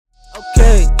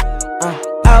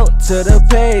to the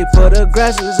paper, the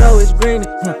grass is always greener.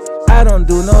 I don't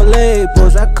do no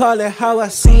labels, I call it how I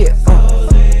see it.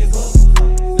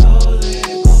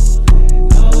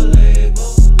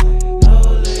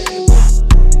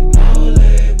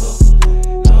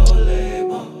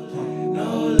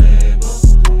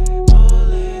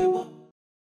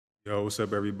 Yo, what's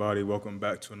up, everybody? Welcome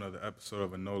back to another episode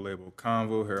of a No Label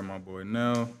Convo. Here, my boy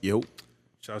Nell. Yo.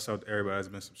 Shouts out to everybody that's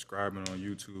been subscribing on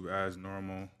YouTube as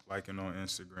normal, liking on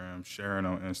Instagram, sharing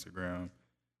on Instagram.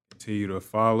 Continue to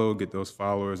follow, get those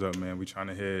followers up, man. We trying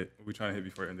to hit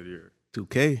before the end of the year.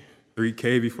 2K.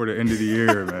 3K before the end of the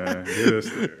year, man. Get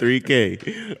us there.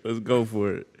 3K. Let's go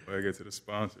for it. Before I get to the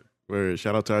sponsor. Word.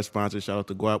 Shout out to our sponsor. Shout out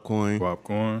to Guap Coin. Guap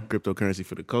Coin. Cryptocurrency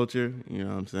for the culture. You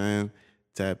know what I'm saying?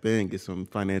 Tap in, get some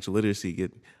financial literacy,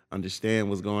 understand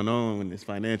what's going on in this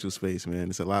financial space,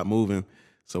 man. It's a lot moving,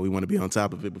 so we want to be on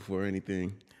top of it before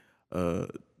anything.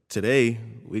 Today,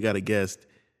 we got a guest,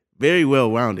 very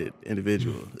well-rounded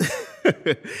individual.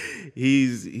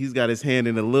 He's got his hand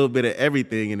in a little bit of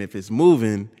everything, and if it's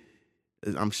moving,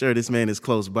 I'm sure this man is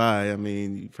close by. I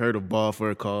mean, you've heard of Ball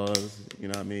for a Cause, you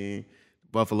know what I mean?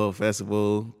 Buffalo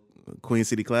Festival, Queen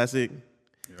City Classic.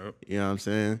 Yep. You know what I'm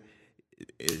saying?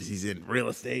 He's in real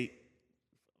estate,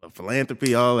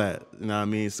 philanthropy, all that. You know what I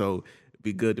mean? So it'd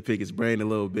be good to pick his brain a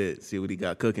little bit, see what he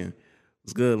got cooking.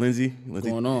 What's good, Lindsay? What's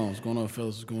going on? What's going on,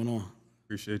 fellas? What's going on?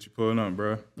 Appreciate you pulling up,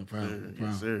 bro. No problem.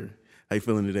 Yes, sir. How you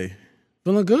feeling today?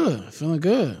 Feeling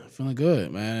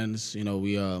good, man. It's,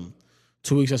 we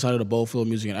 2 weeks outside of the Bullfield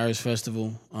Music and Arts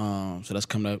Festival, so that's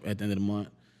coming up at the end of the month.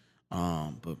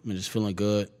 But I'm just feeling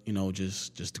good,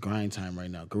 just the grind time right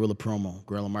now. Guerrilla promo,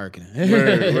 guerrilla marketing.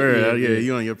 Word. Yeah,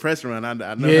 you on your press run. I know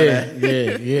how that.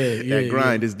 That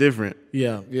grind is different.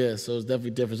 Yeah. So it's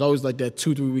definitely different. It's always like that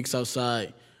 2-3 weeks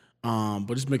outside.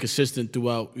 But it's been consistent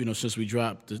throughout, since we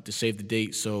dropped to save the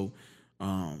date. So,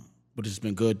 but it's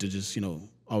been good to just,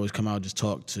 always come out, just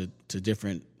talk to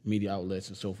different media outlets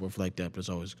and so forth like that. But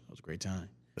it was a great time.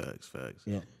 Facts.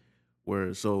 Yeah.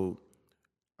 Word. So,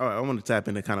 all right, I want to tap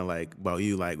into kind of like about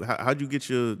you. Like, how'd you get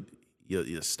your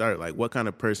start? Like, what kind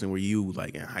of person were you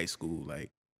like in high school?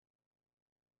 Like,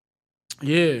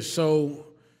 yeah. So,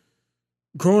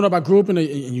 growing up, I grew up in a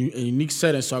unique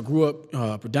setting. So I grew up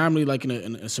predominantly like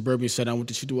in a suburban setting. I went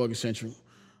to Cheektowaga Central,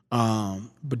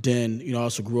 but then I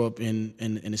also grew up in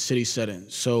a city setting.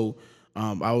 So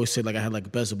I always said like I had like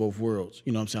the best of both worlds.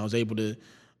 You know what I'm saying? I was able to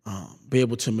be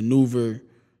able to maneuver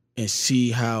and see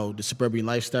how the suburban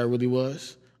lifestyle really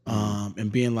was. And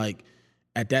being like,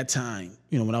 at that time,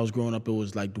 when I was growing up, it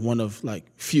was like one of like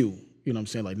few, you know what I'm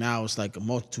saying? Like now it's like a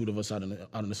multitude of us out in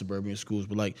the suburban schools,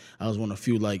 but like I was one of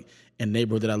few, like in the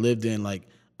neighborhood that I lived in, like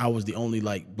I was the only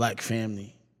like black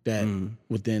family that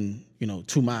within,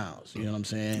 2 miles, you know what I'm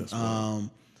saying? Right.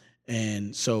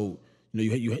 And so,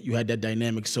 you had that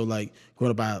dynamic. So like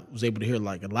growing up, I was able to hear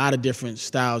like a lot of different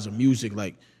styles of music,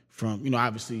 like from,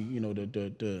 obviously,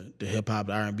 the hip hop,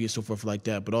 the R&B and so forth like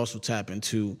that, but also tap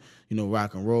into,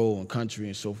 rock and roll and country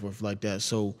and so forth like that.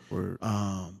 So,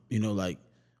 like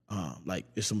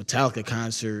it's a Metallica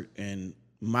concert and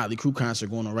Motley Crue concert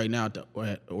going on right now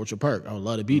at Orchard Park. I would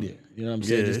love to be there. You know what I'm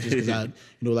saying? Yeah. Just because I,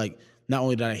 like not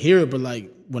only did I hear it, but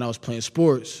like when I was playing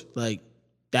sports, like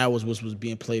that was what was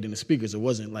being played in the speakers. It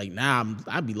wasn't like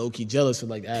I'd be low key jealous of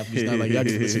like athletes now. Like y'all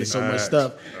get to listen to so much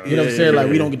stuff. You know what I'm saying? Like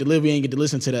we ain't get to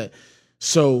listen to that.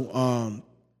 So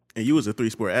and you was a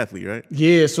 3-sport athlete, right?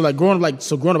 yeah, so growing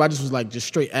up, I just was like just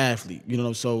straight athlete,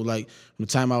 So like from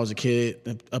the time I was a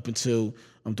kid up until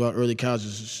throughout early college,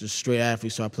 just straight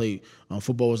athlete. So I played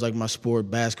football was like my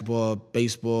sport, basketball,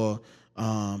 baseball,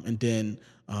 and then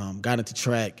got into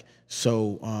track.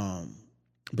 So,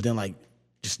 but then like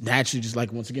just naturally, just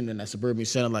like once again in that suburban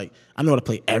setting, like I know how to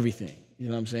play everything. You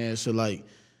know what I'm saying? So like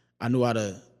I knew how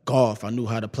to golf, I knew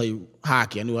how to play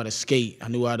hockey, I knew how to skate, I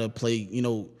knew how to play,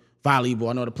 volleyball.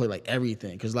 I know how to play like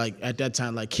everything. Cause like at that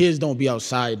time, like kids don't be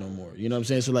outside no more. You know what I'm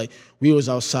saying? So like we was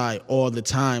outside all the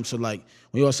time. So like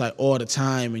when you're outside all the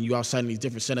time and you outside in these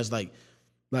different settings, like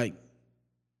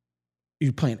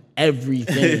you playing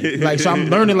everything. Like so I'm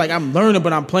learning,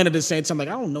 but I'm playing at the same time. Like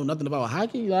I don't know nothing about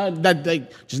hockey.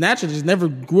 That just naturally just never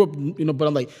grew up, but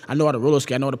I'm like, I know how to roller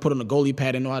skate, I know how to put on a goalie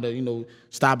pad, I know how to,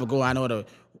 stop a goal, I know how to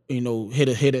hit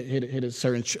a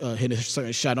certain shot.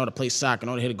 I know how to play soccer. I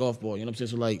know how to hit a golf ball. You know what I'm saying?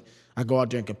 So like, I go out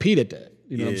there and compete at that.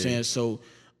 You know what I'm saying? So,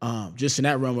 just in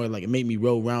that realm where like it made me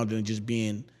rounded and just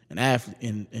being an athlete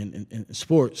in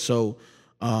sports. So,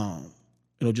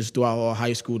 just throughout all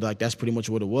high school, like that's pretty much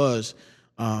what it was.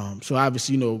 So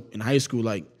obviously, in high school,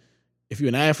 like if you're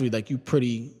an athlete, like you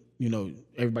pretty,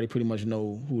 everybody pretty much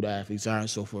know who the athletes are and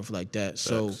so forth like that.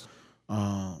 So,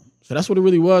 So that's what it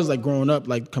really was, like, growing up,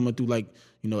 like, coming through, like,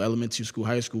 you know, elementary school,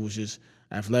 high school was just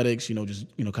athletics, you know, just,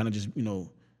 you know, kind of just, you know,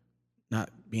 not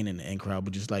being in the in crowd,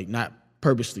 but just, like, not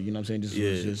purposely, you know what I'm saying? Just,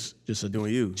 it was just a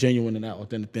Doing you. genuine and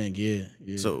authentic thing,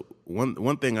 yeah. So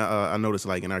one thing I noticed,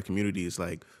 like, in our community is,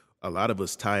 like, a lot of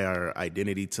us tie our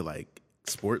identity to, like,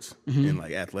 sports and,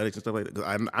 like, athletics and stuff like that.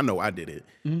 'Cause I know I did it.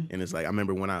 And it's like, I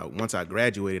remember once I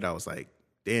graduated, I was like,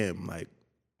 damn, like,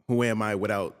 who am I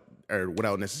without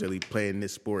necessarily playing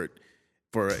this sport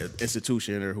for an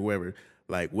institution or whoever?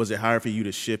 Like, was it hard for you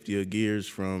to shift your gears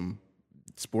from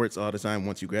sports all the time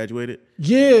once you graduated?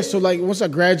 Yeah, so like once I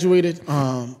graduated,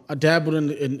 I dabbled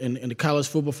in the college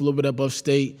football for a little bit above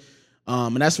state,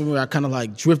 and that's when I kind of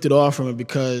like drifted off from it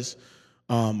because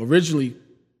originally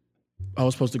I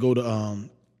was supposed to go to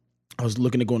I was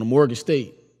looking to go to Morgan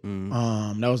State.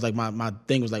 That was like my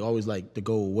thing was like always like to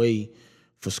go away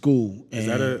for school. And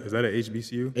Is that a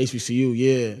HBCU? HBCU,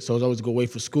 yeah. So I was always to go away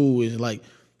for school. Is like,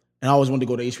 and I always wanted to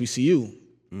go to HBCU.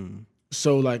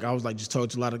 So like I was like just talking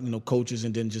to a lot of, you know, coaches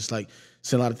and then just like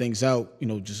send a lot of things out, you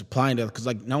know, just applying that because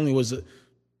like not only was it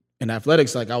in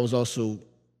athletics, like I was also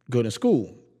good in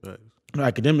school,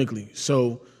 academically.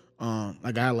 So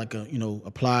like I had like a, you know,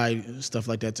 applied stuff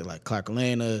like that to like Clark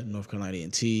Atlanta, North Carolina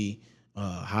A&T,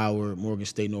 Howard, Morgan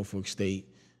State, Norfolk State.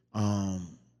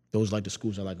 Those like the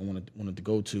schools I like wanted to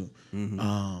go to. And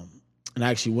I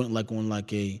actually went like on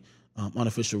like a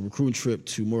unofficial recruiting trip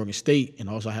to Morgan State, and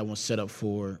also I had one set up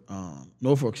for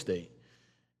Norfolk State.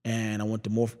 And I went to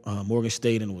Morgan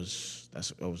State, and it was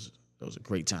a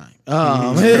great time.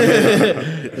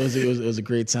 It was a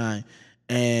great time,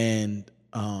 and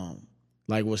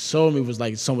like what sold me was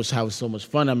like so much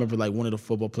fun. I remember like one of the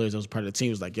football players that was part of the team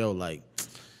was like, "Yo, like,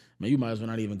 man, you might as well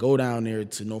not even go down there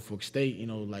to Norfolk State. You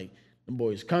know, like them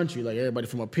boys' country. Like everybody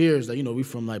from up here is like, you know, we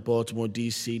from like Baltimore,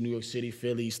 D.C., New York City,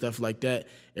 Philly, stuff like that.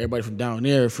 Everybody from down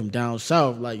there, from down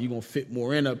south, like you gonna fit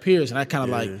more in up here." And I kind of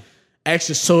like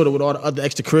extra soda with all the other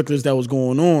extracurriculars that was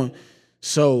going on.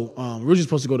 So we were just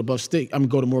supposed to go to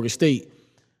go to Morgan State.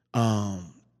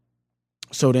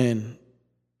 So then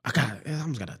I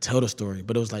almost gotta tell the story,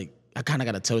 but it was like I kind of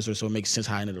gotta tell the story so it makes sense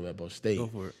how I ended up at Buff State. Go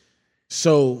for it.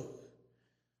 So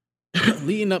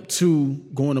leading up to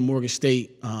going to Morgan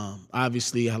State,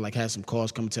 obviously I like had some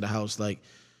calls coming to the house. Like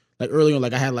early on,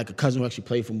 like I had like a cousin who actually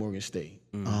played for Morgan State,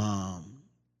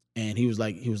 and he was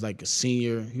like a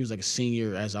senior. He was like a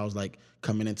senior as I was like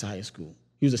coming into high school.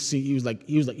 He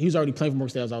was already playing for Morgan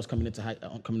State as I was coming into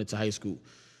high school.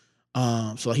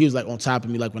 So like, he was like on top of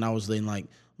me like when I was in like,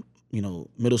 you know,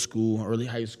 middle school, early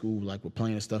high school, like we're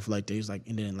playing and stuff like that. He's like,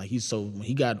 and then like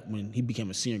when he became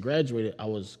a senior, graduated, I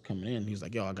was coming in. He was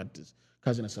like, "Yo, I got this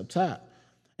cousin that's up top,"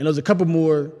 and there was a couple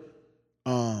more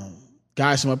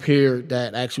guys from up here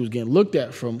that actually was getting looked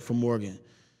at from Morgan.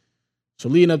 So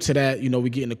leading up to that, you know, we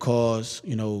get in the calls,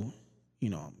 you know,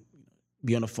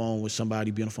 be on the phone with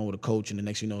somebody, be on the phone with a coach, and the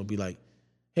next thing you know, it'd be like,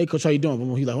 "Hey, coach, how you doing?"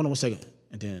 He's like, "Hold on 1 second,"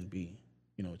 and then be,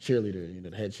 you know, cheerleader, you know,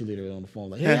 the head cheerleader on the phone,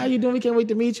 like, "Hey, how you doing? We can't wait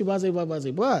to meet you." Blah, blah, blah,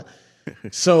 blah, blah.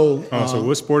 So, So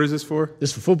what sport is this for?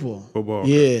 this for football. Football.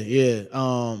 Yeah.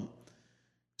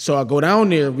 So I go down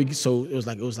there. So it was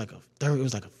like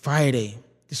a Friday.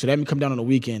 So they had me come down on the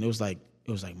weekend. It was like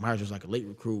Myers was like a late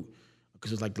recruit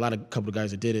because it was like a couple of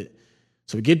guys that did it.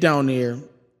 So we get down there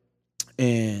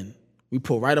and we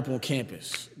pull right up on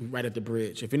campus, right at the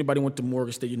bridge. If anybody went to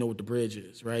Morgan State, you know what the bridge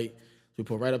is, right? So we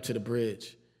pull right up to the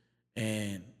bridge.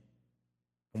 And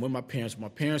I'm with my parents.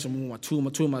 I'm with two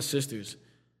of my sisters,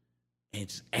 and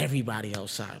just everybody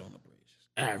outside on the bridge.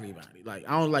 Everybody. Like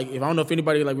I don't know if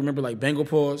anybody like remember like Bengal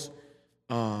Paws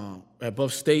at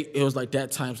Buff State. It was like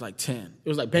that times like 10. It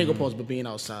was like Bengal Paws but being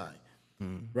outside,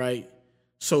 right?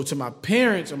 So to my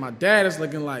parents or my dad, it's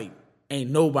looking like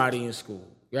ain't nobody in school.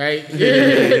 Right?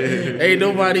 Ain't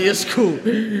nobody in school.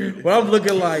 But I'm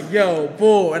looking like, yo,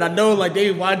 boy. And I know like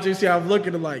they watching, see how I'm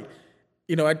looking like,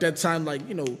 you know, at that time, like,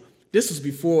 you know, this was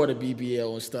before the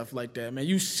BBL and stuff like that, man.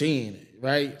 You seeing it,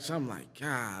 right? So I'm like,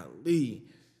 golly.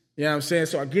 You know what I'm saying?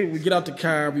 So we get out the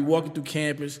car, we walking through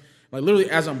campus. Like literally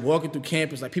as I'm walking through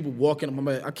campus, like people walking,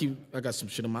 I got some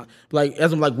shit in my, like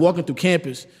as I'm like walking through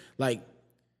campus, like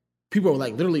people are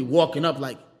like literally walking up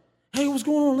like, "Hey, what's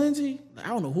going on, Lindsay?" Like, I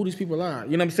don't know who these people are.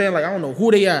 You know what I'm saying? Like, I don't know who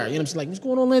they are. You know what I'm saying? Like, "What's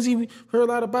going on, Lindsay? We heard a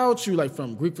lot about you," like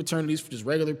from Greek fraternities, just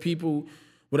regular people,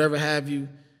 whatever have you.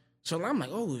 So I'm like,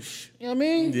 "Oh, you know what I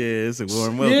mean?" Yeah, it's a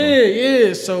warm welcome.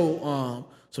 Yeah. So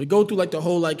we go through like the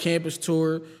whole like campus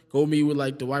tour, go meet with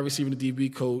like the wide receiver and the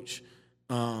DB coach,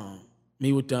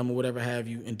 meet with them or whatever have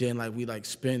you, and then like we like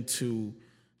spin to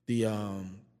the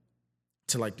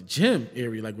to like the gym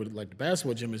area, like where like the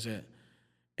basketball gym is at,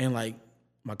 and like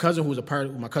my cousin who was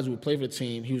my cousin who played for the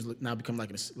team, he was now become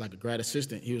like a grad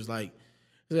assistant. He was like,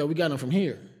 we got him from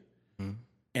here. Mm-hmm.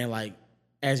 And like,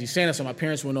 as he's saying that, so my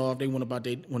parents went off. They went about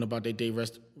their day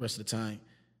rest of the time.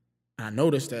 And I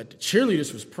noticed that the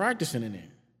cheerleaders was practicing in there.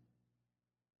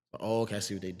 Oh, okay, I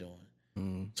see what they doing.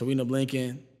 Mm-hmm. So we end up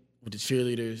linking with the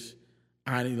cheerleaders.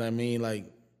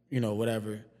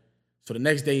 Whatever. So the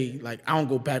next day, like, I don't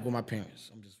go back with my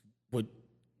parents. I'm just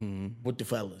with the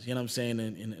fellas, you know what I'm saying,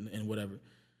 and whatever.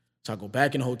 So I go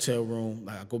back in the hotel room.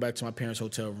 Like, I go back to my parents'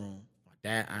 hotel room. My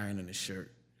dad ironing his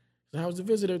shirt. So how was the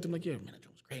visitor? I'm like, yeah, man, that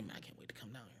was great, man. I can't wait to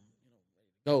come down here.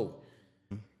 Go.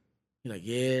 He's like,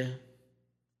 yeah.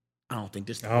 I don't think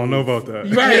this. I don't know about that.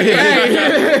 Right.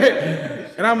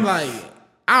 And I'm like,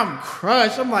 I'm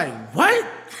crushed. I'm like, what?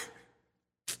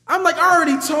 I'm like, I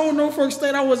already told Norfolk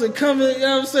State I wasn't coming. You know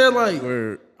what I'm saying? Like,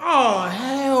 Word. Oh,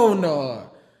 hell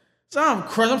no. So I'm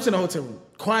crushed. I'm sitting in the hotel room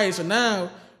quiet. So now,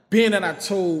 being that I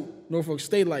told Norfolk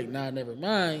State, like, nah, never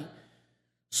mind.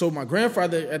 So my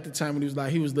grandfather at the time, when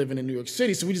he was living in New York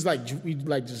City. So New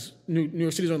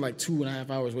York City's only like 2.5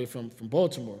 hours away from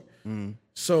Baltimore. Mm.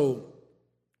 So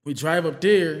we drive up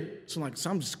there. So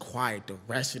I'm just quiet the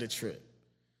rest of the trip.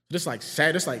 Just like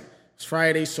Saturday, it's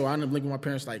Friday. So I ended up linking with my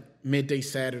parents like midday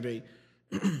Saturday.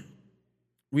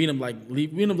 we end up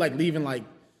leaving like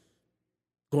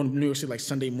going to New York City like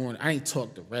Sunday morning. I ain't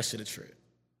talk the rest of the trip.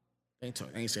 I ain't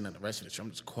saying nothing the rest of the trip.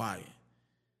 I'm just quiet.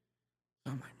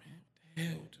 I'm like, man, what the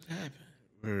hell just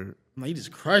happened? I'm like, he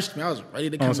just crushed me. I was ready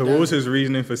to come So down. what was his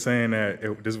reasoning for saying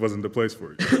that this wasn't the place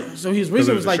for you? So his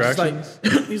reason was like,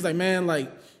 he's like, man,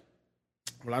 like,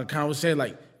 well, I kind of said,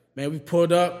 like, man, we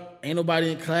pulled up, ain't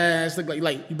nobody in class.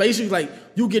 Like basically, like,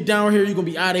 you get down here, you're gonna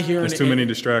be out of here. There's too many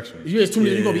distractions. Yeah, it's too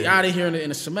many. You're gonna be out of here in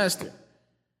a semester.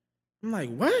 I'm like,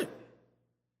 what?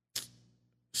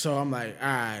 So I'm like, all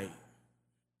right.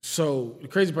 So the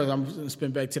crazy part is I'm gonna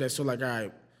spin back to that. So all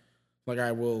right,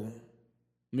 well, let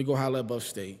me go holler at Buff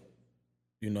State,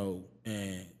 and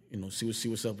see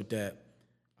what's up with that.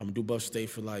 I'm gonna do Buff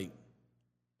State for like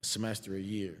a semester, a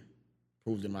year,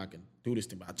 prove them I can do this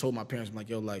thing. But I told my parents, I'm like,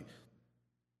 yo, like,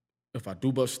 if I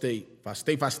do Buff State,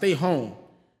 if I stay home,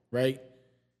 right,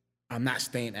 I'm not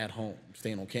staying at home. I'm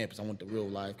staying on campus. I want the real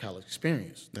live college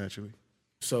experience. Naturally.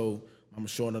 So I'm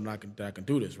showing them that I can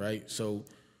do this, right? So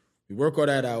we work all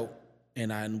that out,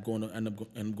 and I end up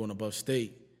going to Buff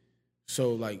State.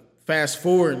 So like fast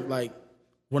forward, like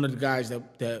one of the guys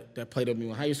that played with me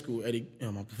in high school,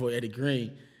 before Eddie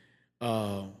Green,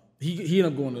 he ended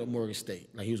up going to Morgan State.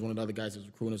 Like he was one of the other guys that was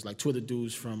recruiting us. Like two of the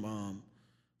dudes from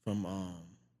two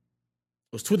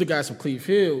of the guys from Cleve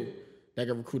Hill that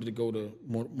got recruited to go to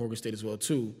Morgan State as well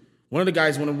too. One of the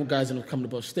guys ended up coming to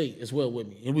Buff State as well with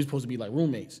me, and we were supposed to be like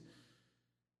roommates.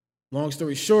 Long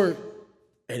story short,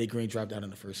 Eddie Green dropped out in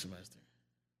the first semester.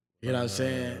 You know what I'm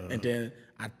saying? And then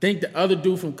I think the other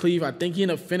dude from Cleve, I think he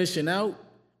ended up finishing out.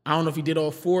 I don't know if he did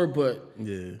all four, but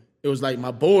it was like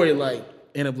my boy like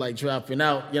ended up like dropping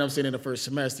out, you know what I'm saying, in the first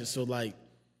semester. So like,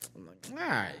 I'm like, all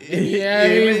right.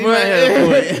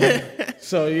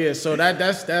 So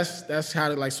that's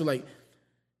how like, so like,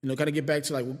 kind of get back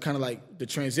to like what kind of like the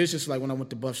transition. So like when I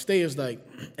went to Buff State, it was like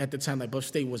at the time like Buff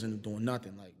State wasn't doing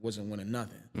nothing, like wasn't winning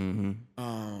nothing.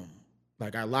 Mm-hmm.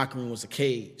 Like our locker room was a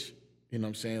cage. You know what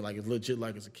I'm saying? Like it's legit,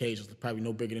 like it's a cage. It's probably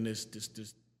no bigger than this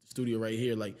studio right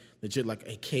here. Like legit, like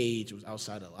a cage. It was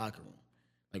outside the locker room.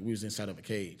 Like we was inside of a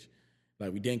cage.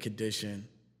 Like we didn't condition.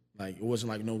 Like it wasn't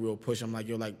like no real push. I'm like,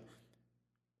 yo, like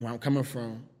where I'm coming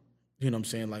from, you know what I'm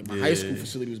saying? Like my high school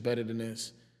facility was better than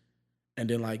this. And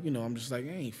then like, I'm just like, I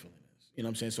ain't feeling this. You know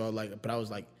what I'm saying? So I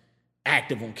was like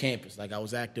active on campus. Like I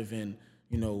was active in,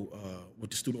 with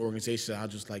the student organization. I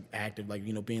was just like active, like,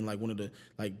 being like one of the,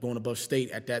 like going above state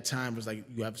at that time was like,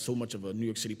 you have so much of a New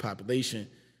York City population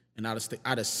and out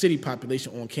of city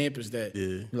population on campus that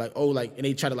like, oh, like, and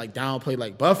they try to like downplay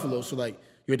like Buffalo. So like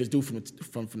you had this dude from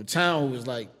the town who was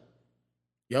like,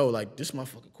 yo, like this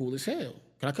motherfucker cool as hell.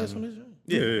 Can I cuss on this?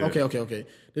 Yeah. Okay.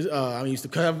 This, I used to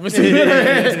cut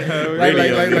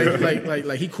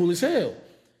like he cool as hell.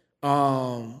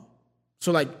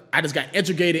 So like I just got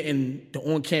educated in the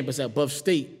on campus at Buff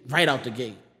State right out the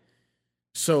gate.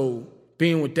 So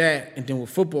being with that and then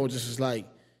with football, just is like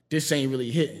this ain't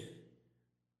really hitting.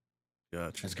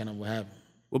 Gotcha. That's kind of what happened.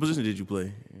 What position did you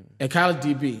play? At college,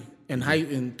 DB.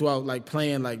 And throughout like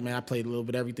playing, like man, I played a little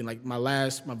bit of everything. Like my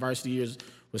varsity years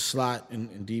was slot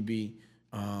and DB.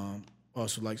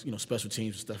 Also like special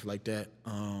teams and stuff like that.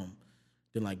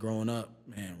 Then like growing up,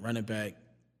 man, running back,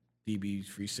 DB,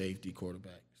 free safety,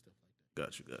 quarterback, stuff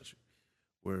like that. Got you.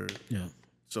 Word. Yeah.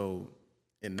 So,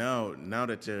 and now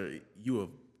that you are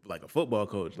like a football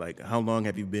coach, like how long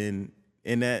have you been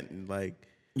in that? And like,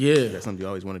 Yeah. That's something you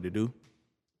always wanted to do.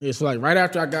 Yeah, so like right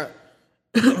after I got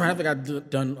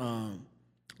done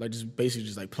like just basically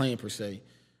just like playing per se,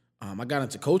 I got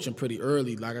into coaching pretty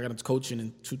early. Like I got into coaching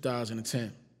in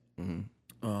 2010. And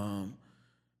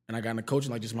I got into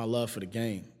coaching like just my love for the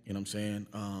game. You know what I'm saying?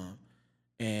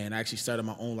 And I actually started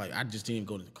my own, like I just didn't even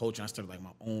go to the coaching. I started like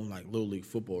my own like little league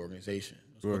football organization.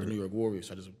 It was called the New York Warriors.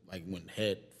 So I just like went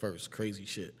head first, crazy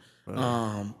shit.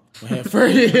 Went head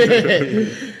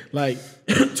first. Like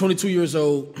 22 years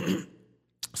old,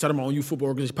 started my own youth football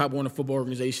organization, Pop Warner football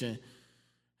organization.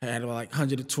 I had about like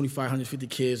 125, 150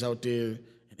 kids out there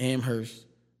in Amherst,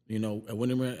 you know, at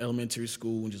Windermere Elementary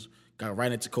School, and just got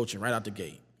right into coaching right out the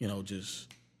gate, you know, just,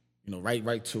 you know,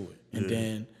 right to it. And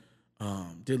then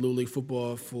did Little League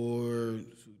football for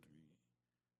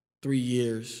 3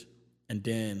 years, and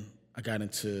then I got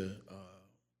into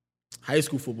high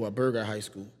school football at Burgard High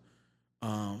School.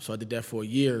 So I did that for a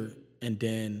year, and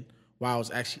then while I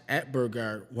was actually at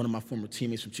Burgard, one of my former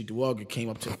teammates from Cheektowaga came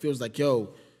up to the field, was like,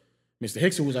 "Yo, Mr.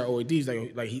 Hickson, who's our OAD, he's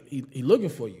like he looking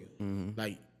for you,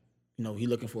 like, you know, he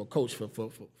looking for a coach for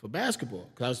basketball."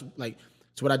 Because I was like,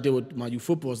 so what I did with my youth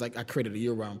football is like I created a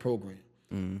year-round program.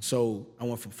 So I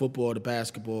went from football to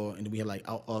basketball, and then we had like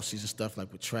off-season stuff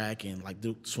like with track and like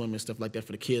swimming and stuff like that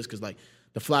for the kids. Because like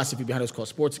the philosophy behind it was called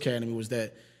Sports Academy, was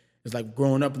that it's like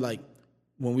growing up, like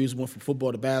when we went from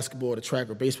football to basketball to track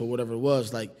or baseball, whatever it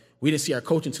was, like we didn't see our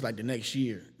coach until like the next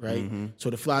year, right? So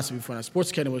the philosophy behind our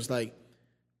Sports Academy was like,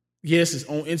 yes, it's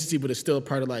own entity, but it's still a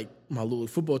part of like my little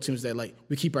football teams that like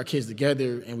we keep our kids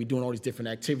together and we doing all these different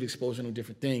activities, exposing them to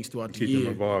different things throughout the year. Keep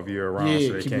them involved year round,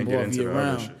 so they can't get into the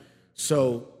other shit.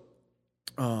 So,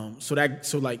 so like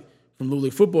from Little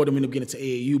League football, then we ended up getting into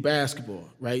AAU basketball,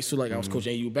 right? So like I was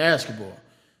coaching AAU basketball,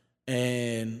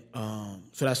 and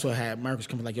so that's what I had Marcus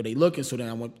coming like, yo, they looking. So then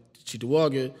I went to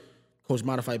Cheektowaga, coached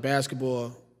modified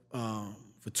basketball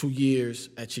for 2 years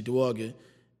at Cheektowaga,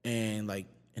 and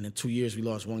in 2 years we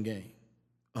lost one game,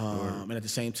 and at the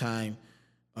same time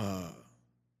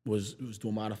was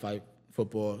doing modified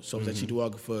football. So I was at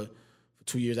Cheektowaga for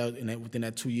 2 years out, and within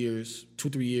that 3 years,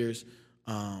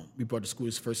 we brought the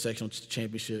school's first sectional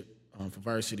championship for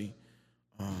varsity.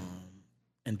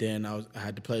 And then I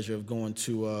had the pleasure of going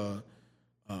to,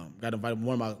 got invited,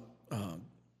 one of my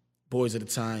boys at the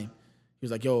time, he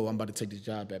was like, yo, I'm about to take this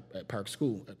job at Park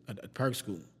School, at Park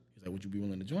School. He's like, would you be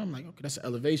willing to join? I'm like, okay, that's an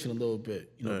elevation a little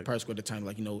bit. You know, right. Park School at the time,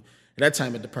 like, you know, at that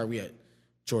time at the Park, we had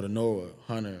Jordan Noah,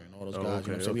 Hunter, and all those guys.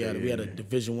 Okay, you know? So we had a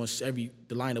Division I,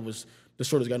 the lineup was, the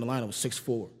shortest guy in the lineup was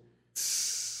 6'4".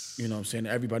 You know what I'm saying?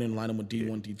 Everybody in the lineup went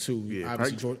D1, D2. Yeah,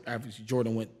 obviously,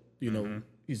 Jordan went, you know,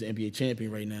 he's the NBA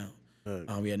champion right now.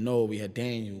 We had Noah, we had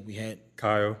Daniel, we had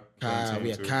Kyle, we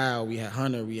had Kyle, we had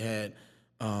Hunter, we had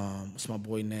what's my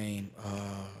boy name?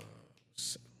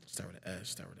 Start with an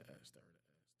S.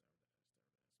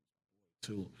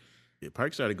 Too. Yeah,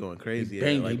 Park started going crazy. He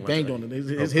banged on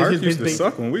it. Park used to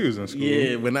suck when we was in school.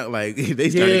 Yeah, but not like they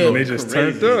started going they just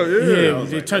crazy. turned up.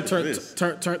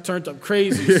 Yeah, they turned up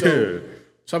crazy.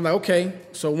 So I'm like, okay.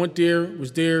 So I went there,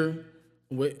 was there.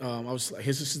 I was like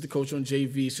his assistant coach on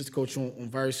JV, assistant coach on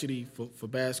varsity for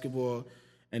basketball,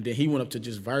 and then he went up to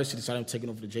just varsity, so I'm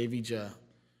taking over the JV job.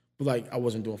 But like I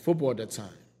wasn't doing football at that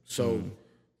time, so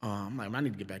I'm like, I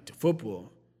need to get back to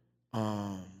football.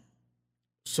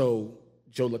 So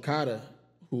Joe Licata,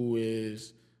 who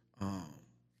is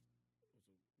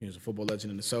he was a football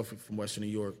legend in himself from Western New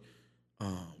York,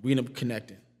 we ended up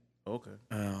connecting. Okay.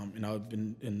 And I've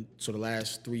been in the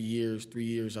last 3 years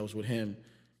I was with him,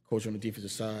 coaching on the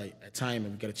defensive side at Time,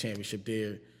 and we got a championship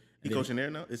there. He coaching there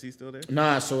now? Is he still there?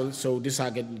 Nah, so this is how I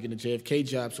get a JFK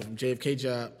job. So from JFK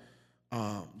job,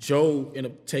 Joe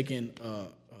ended up taking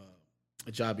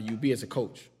a job at UB as a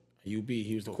coach. At UB,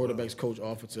 he was the quarterback's coach,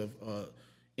 offensive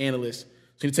analyst.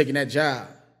 So he taking that job.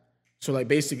 So like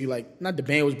basically like not the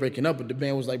band was breaking up, but the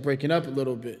band was like breaking up a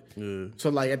little bit. Yeah.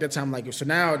 So like at that time, like so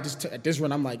now at this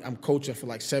run, I'm coaching for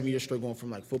like 7 years straight, going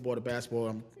from like football to basketball.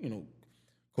 I'm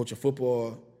coaching football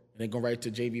and then going right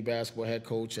to JV basketball head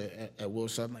coach at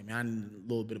Wilson. I'm like, man, I need a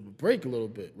little bit of a break, a little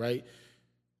bit, right?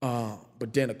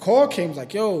 But then a call came, was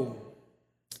like, yo,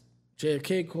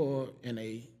 JFK called and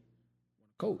they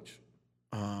coach.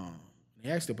 They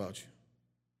asked about you.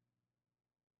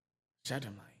 Shut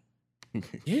them like.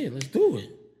 Yeah, let's do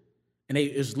it. And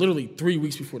it was literally 3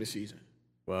 weeks before the season.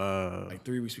 Wow. Like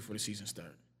 3 weeks before the season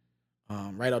started.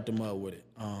 Right out the mud with it.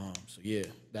 So yeah,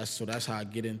 that's how I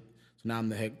get in. So now I'm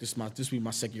the heck. This will be my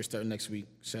second year starting next week,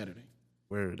 Saturday.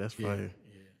 Word, that's fire.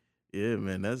 Yeah,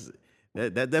 man.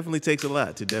 That definitely takes a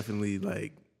lot to definitely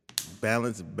like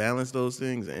balance those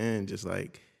things and just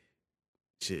like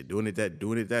shit, doing it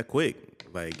that quick.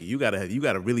 Like you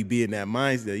gotta really be in that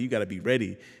mindset. You gotta be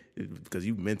ready because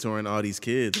you mentoring all these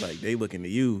kids. Like they looking to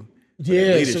you. For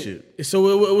that leadership.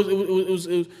 So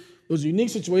it was a unique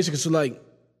situation. Cause so like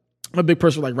I'm a big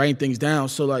person like writing things down.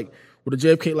 So like with the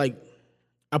JFK, like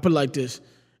I put it like this: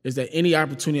 is that any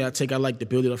opportunity I take, I like to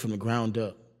build it up from the ground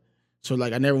up. So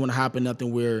like I never want to hop in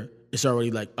nothing where it's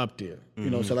already like up there, you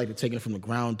know. So I like to take it from the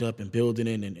ground up and building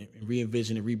it and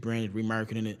re-envision it, rebrand it,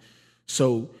 remarketing it.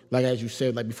 So like as you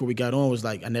said, like before we got on, was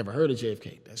like I never heard of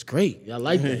JFK. That's great. I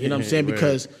like that. You know what I'm saying?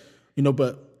 Because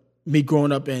but me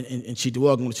growing up in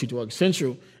Cheektowaga, going to Cheektowaga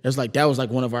Central, it's like that was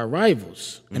like one of our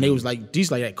rivals, and they was like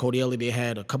these like that Cody Elliott. They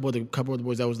had a couple other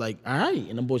boys that was like all right,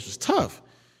 and them boys was tough.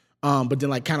 But then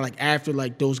like kind of like after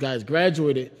like those guys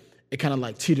graduated, it kind of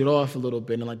like teetered off a little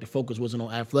bit, and like the focus wasn't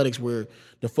on athletics, where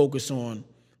the focus on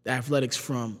the athletics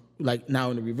from like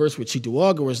now in the reverse with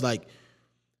Cheektowaga was like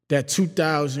that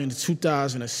 2000 to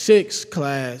 2006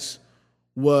 class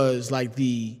was like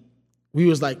we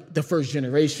was like the first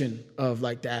generation of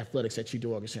like the athletics at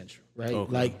Cheektowaga Central, right?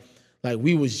 Okay. Like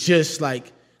we was just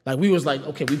like we was like,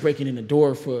 okay, we breaking in the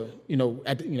door for,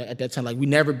 at that time, like we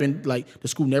never been, like the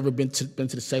school never been to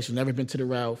the section, never been to the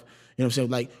Ralph, you know what I'm saying?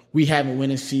 Like we having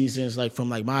winning seasons, like from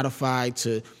like modified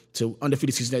to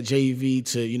undefeated seasons at JV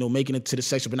to, making it to the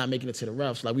section, but not making it to the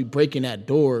Ralph. So like we breaking that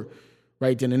door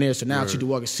right then and there. So now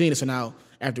Cheektowaga seen it. So now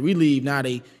after we leave, now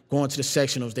they going to the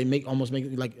sectionals. They almost make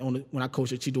like when I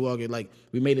coached at Cheektowaga, like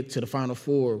we made it to the Final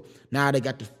Four. Now they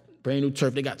got the brand new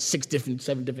turf. They got 7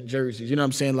 different jerseys. You know what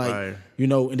I'm saying? Like,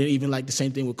 and then even like the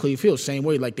same thing with Cleve Hill. Same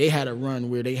way. Like they had a run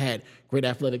where they had great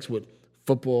athletics with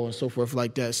football and so forth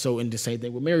like that. So, and the same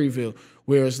thing with Maryville,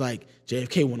 whereas like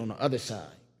JFK went on the other side.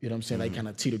 You know what I'm saying? Like kind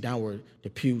of teetered downward.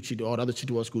 The Pew, all the other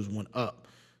Cheektowaga schools went up.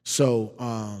 So,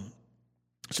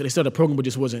 so they started the program, but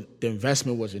the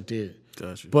investment wasn't there.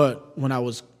 Gotcha. But when I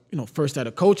was, first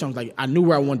started coaching, I was like, I knew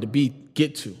where I wanted to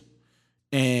get to.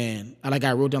 And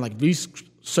I wrote down like these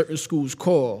certain schools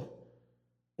call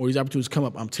or these opportunities come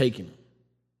up, I'm taking them.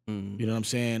 Mm-hmm. You know what I'm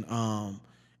saying?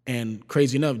 And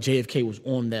crazy enough, JFK was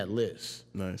on that list.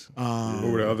 Nice. What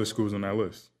were the other schools on that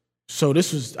list? So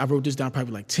I wrote this down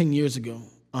probably like 10 years ago.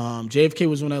 JFK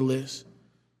was on that list.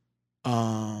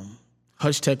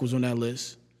 Hutch Tech was on that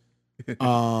list.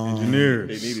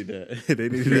 Engineers. They needed that. They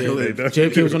needed that.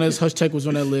 JFK was on that list. Hutch Tech was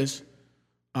on that list.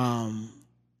 I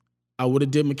would have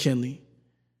did McKinley.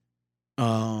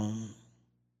 Trying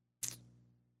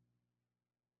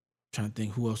to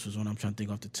think who else was on. I'm trying to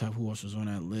think off the top who else was on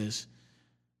that list.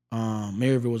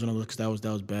 Maryville was on the list because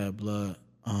that was bad blood.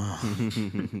 I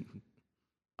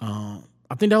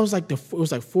think that was like it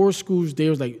was like 4 schools there.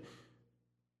 It was like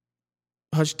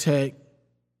Hutch Tech,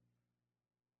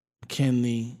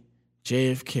 McKinley,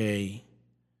 JFK,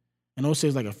 and also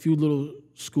there's like a few little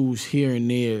schools here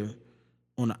and there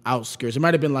on the outskirts. It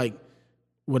might have been like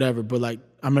whatever, but like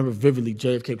I remember vividly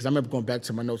JFK because I remember going back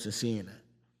to my notes and seeing that.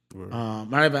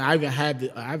 I even had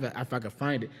if I could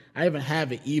find it, I even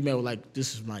have an email like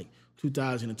this is like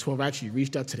 2012. I actually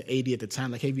reached out to the AD at the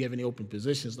time, like, hey, if you have any open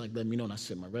positions, like let me know, and I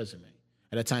sent my resume.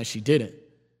 At that time, she didn't.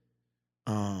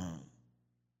 So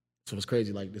it's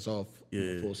crazy, like it's all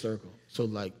full circle. So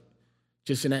like,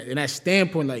 just in that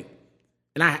standpoint, like,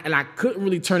 and I couldn't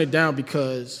really turn it down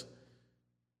because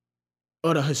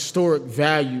of the historic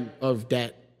value of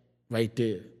that right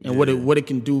there and what it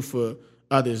can do for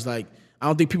others. Like, I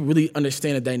don't think people really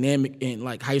understand the dynamic in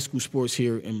like high school sports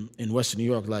here in Western New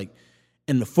York. Like,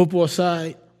 in the football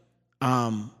side,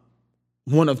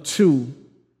 one of 2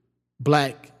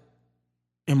 black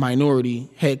and minority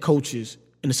head coaches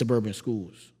in the suburban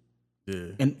schools. Yeah.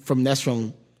 And that's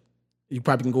from you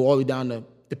probably can go all the way down the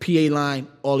PA line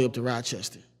all the way up to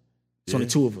Rochester. It's only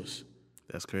 2 of us.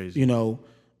 That's crazy.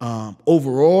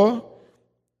 Overall,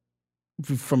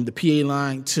 from the PA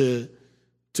line to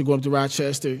go up to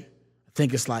Rochester, I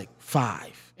think it's like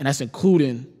 5. And that's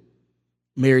including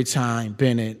Maritime,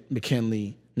 Bennett,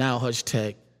 McKinley, now Hutch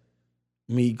Tech,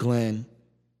 me, Glenn.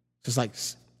 It's like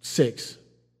 6.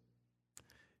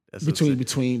 That's between the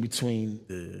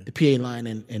PA line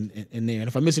and there. And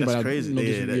if I miss anybody, that's crazy.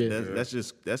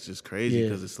 That's just crazy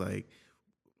because it's like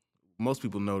most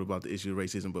people know about the issue of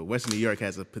racism, but Western New York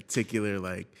has a particular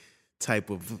like type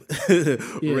of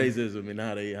racism and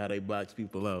how they box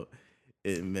people out.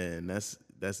 Man, that's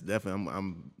definitely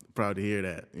I'm proud to hear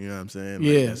that. You know what I'm saying?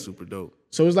 Like, that's super dope.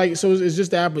 So it's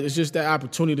just that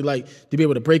opportunity to be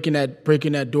able to break in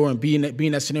that door and be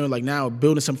in that scenario, like now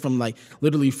building something from like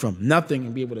literally from nothing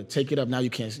and be able to take it up. Now you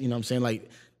can't, you know what I'm saying? Like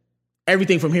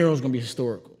everything from here on is gonna be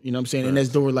historical. You know what I'm saying? Right. And that's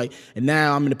door like, and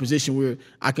now I'm in a position where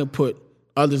I can put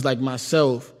others like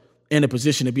myself in a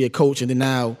position to be a coach, and then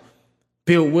now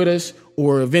build with us,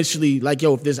 or eventually, like,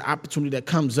 yo, if there's an opportunity that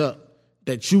comes up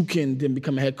that you can then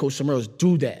become a head coach somewhere else,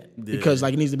 do that. Because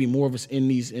like it needs to be more of us in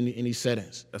these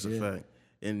settings. That's a fact.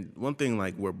 And one thing,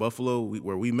 like where Buffalo,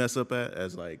 where we mess up at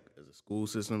as a school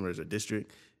system or as a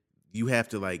district, you have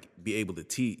to like be able to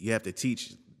teach. You have to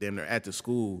teach them at the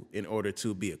school in order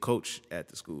to be a coach at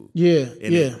the school.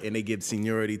 And they give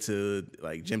seniority to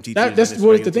like gym teachers. That's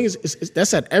what the thing is.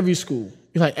 That's at every school.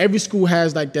 Like every school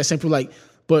has like that simple like.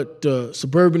 But the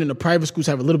suburban and the private schools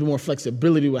have a little bit more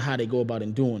flexibility with how they go about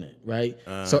in doing it, right?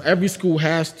 So every school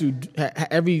has to,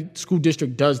 every school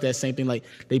district does that same thing. Like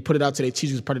they put it out to their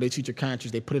teachers as part of their teacher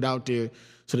contracts. They put it out there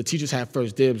so the teachers have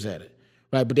first dibs at it,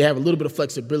 right? But they have a little bit of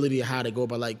flexibility of how they go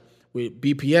about. Like with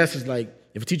BPS, is like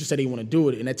if a teacher said they want to do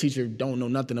it and that teacher don't know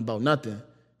nothing about nothing,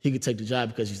 he could take the job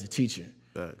because he's the teacher.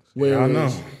 I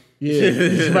know.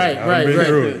 Yeah,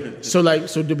 right. So like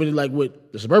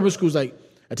with the suburban schools, like.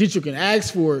 A teacher can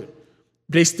ask for it,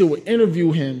 but they still would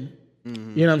interview him, you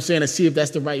know what I'm saying, to see if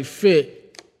that's the right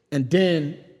fit, and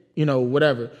then,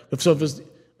 whatever. So if it's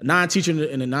a non-teacher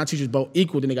and the non-teacher's both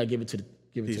equal, then they got to give it to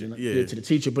the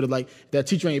teacher. But if that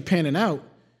teacher ain't panning out,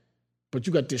 but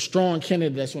you got this strong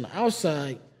candidate that's on the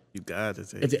outside, you got to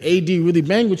take if the AD really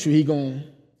bang with you, he gonna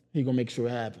make sure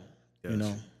it happen,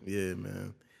 Yeah,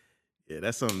 man. Yeah,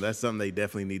 that's something they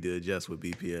definitely need to adjust with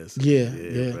BPS.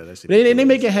 Yeah. Bro, they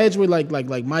make a hedge with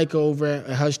like Micah over at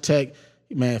Hush Tech,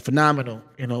 man, phenomenal.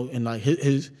 And like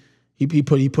he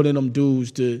put in them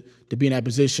dudes to be in that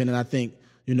position, and I think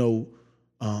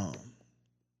man,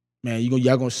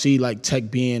 y'all gonna see like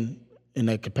Tech being in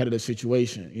a competitive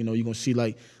situation. You're gonna see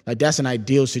like that's an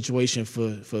ideal situation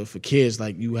for kids.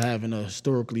 Like you having a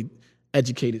historically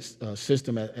educated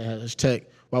system at Hush Tech.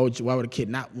 Why would a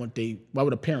parent not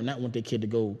want their kid to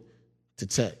go to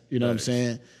Tech? You know what I'm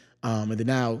saying? And then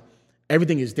now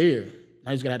everything is there.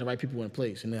 Now you just gotta have the right people in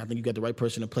place. And then I think you got the right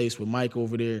person in place with Mike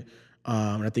over there.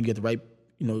 And I think you got the right,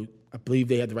 I believe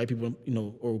they have the right people,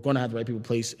 or gonna have the right people in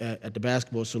place at the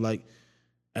basketball. So like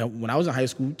when I was in high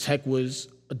school, Tech was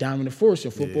a dominant force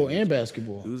in football and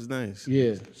basketball. It was nice.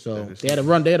 Yeah. So they had a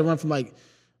run from like,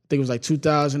 I think it was like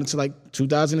 2000 to like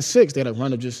 2006. They had a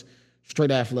run of just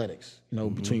straight athletics,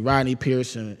 between Rodney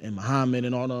Pierce and Muhammad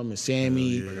and all of them, and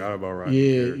Sammy. Forgot about Rodney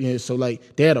Pierce. Yeah. So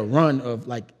like they had a run of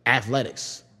like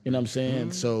athletics. You know what I'm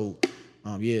saying? So,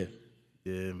 yeah.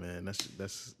 Yeah, man,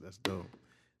 that's dope.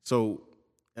 So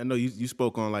I know you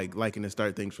spoke on like liking to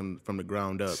start things from the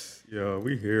ground up. Yo,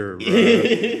 we here, bro.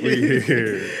 We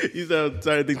here. You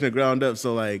started things from the ground up.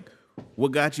 So like,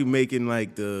 what got you making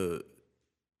like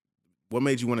what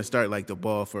made you want to start like the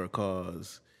Ball for a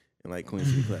Cause and like Queen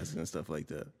City classes and stuff like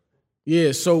that?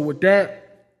 Yeah, so with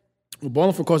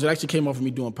Balling for a Cause, it actually came off of me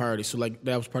doing parody. So like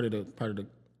that was part of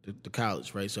the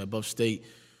college, right? So at Buff State.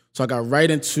 So I got right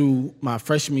into my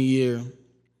freshman year,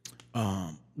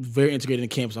 very integrated in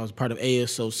campus. I was part of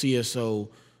ASO, CSO,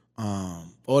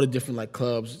 all the different like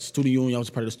clubs, student union. I was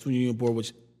part of the student union board,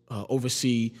 which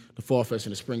oversee the Fall Fest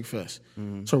and the Spring Fest.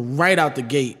 So right out the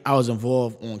gate, I was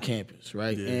involved on campus,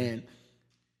 right? Yeah.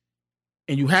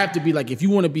 And you have to be like, if you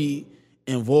want to be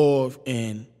involved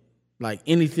in like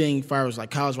anything as far as like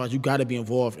college-wise, you got to be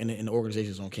involved in the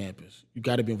organizations on campus. You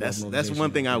got to be involved in organizations. That's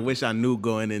one thing I wish I knew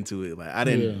going into it. Like I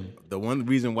didn't. Yeah. The one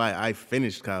reason why I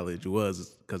finished college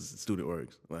was because of student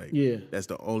orgs. Like that's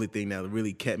the only thing that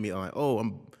really kept me on. Like, oh,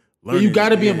 I'm learning. You got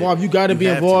to be involved. You got to be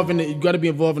involved in it. You got to be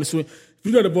involved in the student. If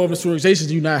you're not involved in student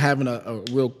organizations, you're not having a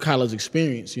real college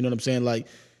experience. You know what I'm saying? Like,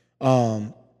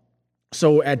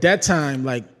 so at that time,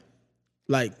 like,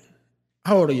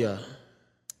 how old are y'all?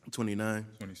 29.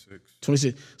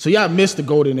 26. So y'all missed the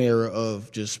golden era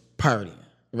of just partying,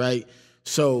 right?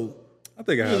 So I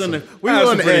think I had some we were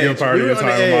on the pretty edge. good partying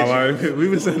time in my life. We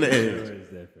was on the edge.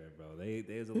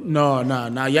 No,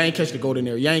 y'all ain't catch the golden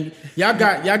era. Y'all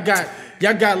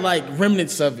got like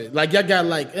remnants of it. Like y'all got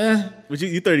like, But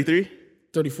you 33?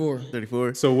 34.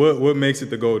 34. So what makes it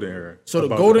the golden era? So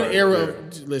the golden era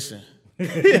of, listen.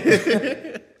 This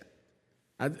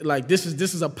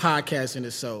is a podcast in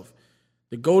itself.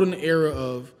 The golden era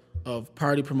of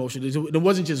party promotion. It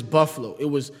wasn't just Buffalo. It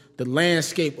was the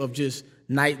landscape of just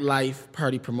nightlife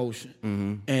party promotion.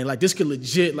 Mm-hmm. And like this could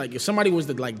legit, like if somebody was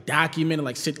to like document and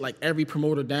like sit like every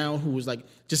promoter down who was like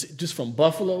just from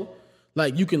Buffalo,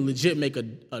 like you can legit make a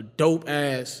dope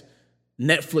ass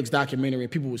Netflix documentary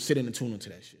and people would sit in and tune into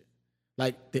that shit.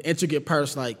 Like the intricate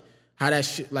parts, like how that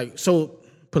shit, like, so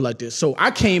put it like this. So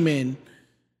I came in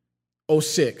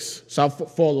 06, so I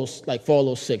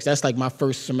fall 06. That's like my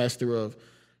first semester of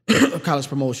college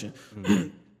promotion. Mm-hmm.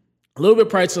 A little bit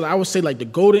prior to that, I would say like the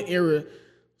golden era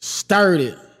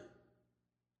started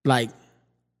like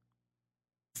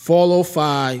Fall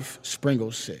 05,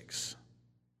 Spring 06.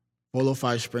 Fall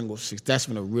 05, Spring 06. That's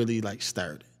when it really like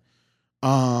started.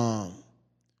 And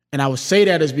I would say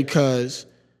that is because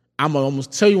I'm gonna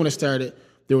almost tell you when it started.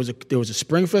 There was a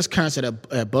Springfest concert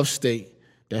at Buff State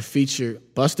that featured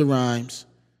Busta Rhymes,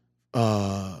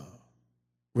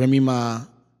 Remy Ma,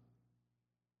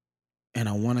 and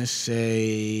I want to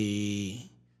say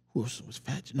who was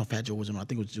Fat Joe? No, Fat Joe wasn't on. I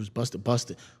think it was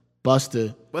Busta.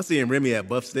 Busty and Remy at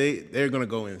Buff State, they're gonna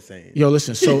go insane. Yo,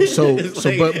 listen.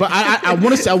 But I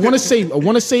want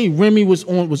to say Remy was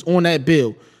on that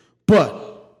bill,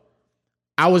 but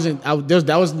I was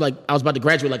about to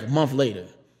graduate like a month later,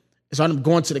 so I'm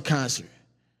going to the concert.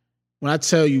 When I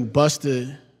tell you,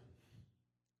 Busta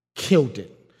killed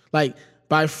it. Like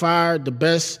by far the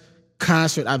best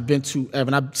concert I've been to ever,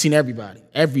 and I've seen everybody.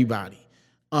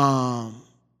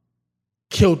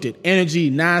 Killed it. Energy,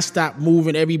 nonstop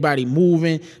moving, everybody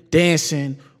moving,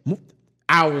 dancing,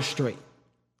 hours straight.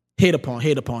 Hit upon.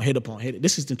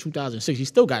 This is in 2006. He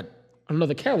still got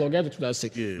another catalog after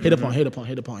 2006. Yeah. Hit upon.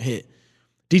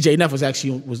 DJ Neff was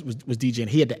actually was DJing.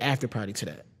 He had the after party to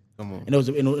that. Come on. And it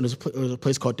was a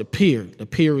place called The Pier. The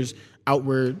Pier is out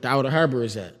where the Outer Harbor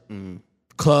is at.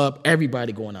 Club,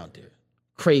 everybody going out there.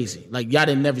 Crazy. Like y'all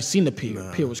didn't never seen The Pier.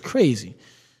 The Pier was crazy.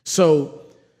 So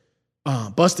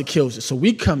Busta kills it. So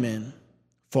we come in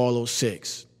fall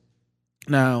 06.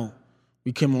 Now,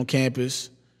 we came on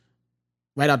campus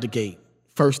right out the gate.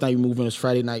 First night we moved in was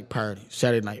Friday night party,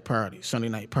 Saturday night party, Sunday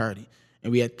night party.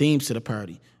 And we had themes to the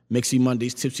party. Mixy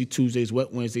Mondays, Tipsy Tuesdays,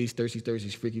 Wet Wednesdays, Thirsty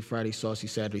Thursdays, Freaky Fridays, Saucy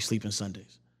Saturdays, Sleeping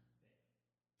Sundays.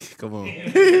 Come on.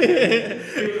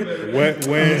 Wet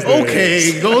Wednesday.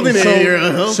 Okay, golden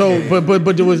era. So,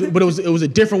 but it was a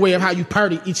different way of how you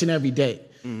party each and every day.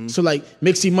 So like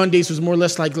Mixy Mondays was more or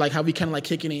less like how we kind of like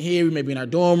kicking in here. We may be in our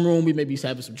dorm room. We may be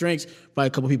having some drinks. Invite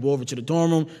a couple people over to the dorm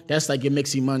room. That's like your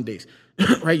Mixy Mondays,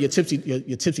 right? Your Tipsy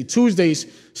Tuesdays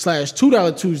 /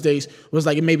 $2 Tuesdays was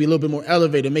like it may be a little bit more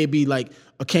elevated. It may be like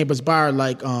a campus bar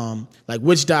like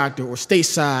Witch Doctor or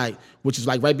Stateside, which is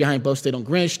like right behind Buff State on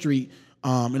Grand Street.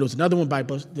 And there was another one by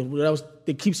Buff.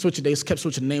 They kept switching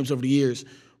the names over the years,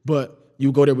 but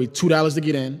you go there with $2 to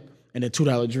get in and then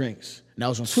 $2 drinks. And that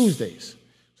was on Tuesdays.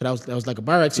 So that was like a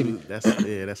bar activity. That's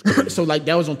crazy. So like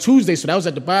that was on Tuesday. So that was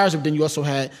at the bars. But then you also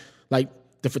had like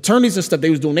the fraternities and stuff.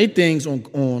 They was doing their things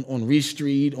on Reed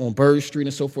Street, on Bird Street,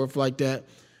 and so forth like that.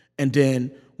 And then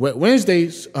Wet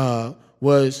Wednesdays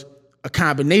was a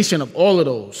combination of all of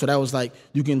those. So that was like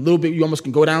you almost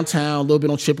can go downtown a little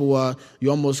bit on Chippewa. You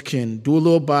almost can do a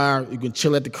little bar. You can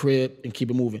chill at the crib and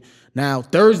keep it moving. Now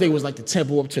Thursday was like the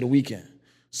tempo up to the weekend.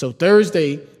 So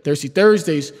Thirsty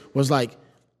Thursdays was like,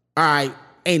 all right.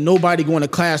 Ain't nobody going to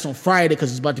class on Friday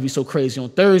because it's about to be so crazy on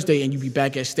Thursday, and you be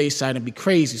back at Stateside and be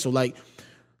crazy. So like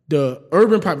the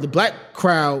urban pop, the black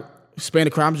crowd,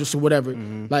 Hispanic crowd, just or whatever.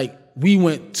 Like we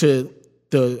went to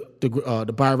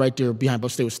the bar right there behind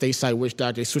Buff State with Stateside Witch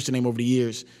Doctor. They switched the name over the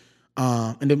years,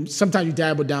 and then sometimes you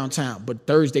dabble downtown. But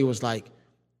Thursday was like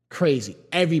crazy.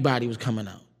 Everybody was coming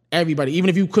out. Everybody, even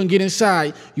if you couldn't get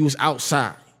inside, you was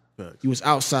outside. You was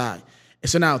outside. And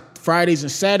so now Fridays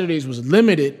and Saturdays was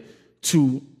limited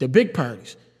to the big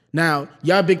parties. Now,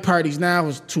 y'all big parties now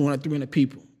was 200, 300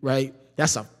 people, right?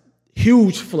 That's a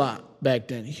huge flop back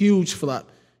then. Huge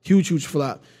flop. Huge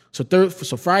flop. So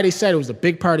Friday, Saturday was the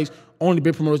big parties. Only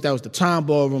big promoters, that was the Tom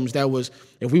Ballrooms. That was,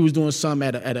 if we was doing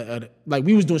something like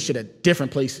we was doing shit at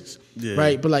different places,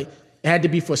 right? But like, it had to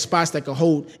be for spots that could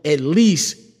hold at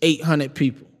least 800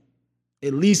 people.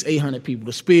 At least 800 people.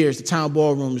 The Spears, the Town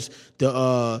Ballrooms,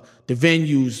 the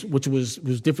venues, which was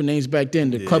different names back then.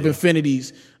 The Club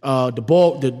Infinities,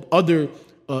 the other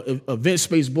event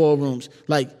space ballrooms.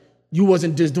 Like you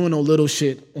wasn't just doing no little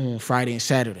shit on Friday and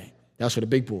Saturday. That's for the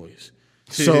big boys.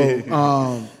 So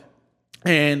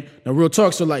and the real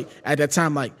talk. So like at that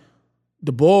time, like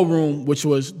the ballroom, which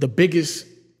was the biggest,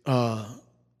 the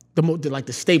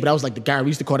state, but that was like the garden. We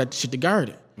used to call that shit the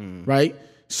garden, right?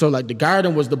 So like the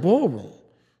garden was the ballroom.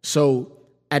 So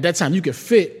at that time you could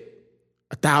fit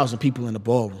 1,000 people in the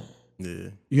ballroom. Yeah.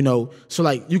 You know, so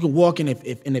like you can walk in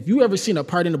if you ever seen a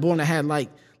party in the ballroom that had like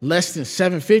less than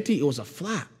 750, it was a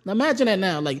flop. Now imagine that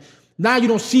now. Like now you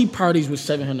don't see parties with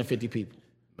 750 people.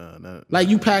 No. Like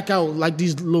you pack out like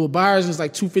these little bars and it's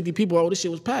like 250 people. Oh, this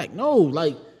shit was packed. No,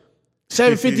 like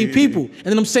 750 people. And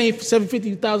then I'm saying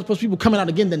 750,000 plus people coming out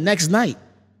again the next night.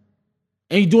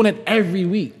 And you're doing it every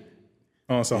week.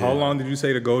 Oh, so how long did you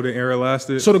say the golden era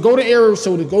lasted? So the golden era,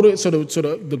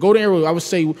 the golden era, I would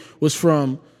say was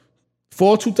from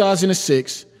fall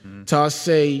 2006 to I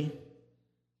say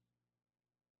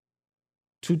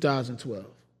 2012.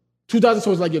 2000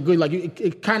 was like a good, like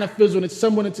it kind of fizzled it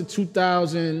somewhat into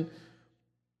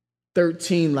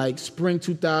 2013, like spring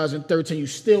 2013. You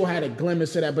still had a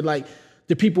glimpse of that, but like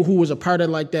the people who was a part of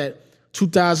like that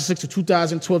 2006 to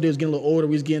 2012, they was getting a little older.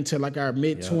 We was getting to like our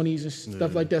mid 20s and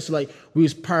stuff like that. So like we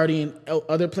was partying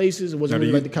other places. It wasn't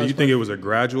really like the college. Do you think it was a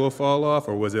gradual fall off,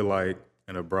 or was it like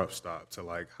an abrupt stop to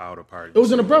like how the party? It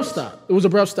was an abrupt stop. It was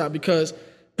an abrupt stop because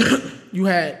you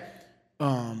had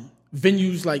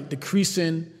venues like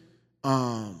decreasing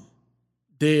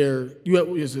their. You had,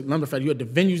 as a number fact, you had the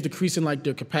venues decreasing like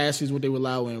their capacities, what they were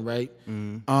allowing, right?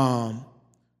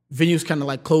 Venues kind of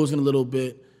like closing a little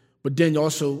bit, but then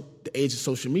also the age of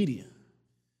social media.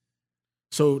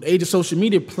 So the age of social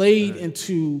media played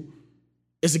into,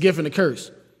 it's a gift and a curse.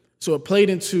 So it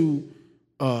played into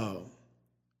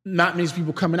not many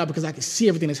people coming out because I can see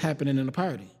everything that's happening in the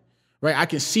party, right? I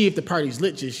can see if the party's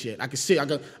lit just yet. I can see, I'm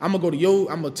gonna go to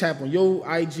I'm gonna tap on your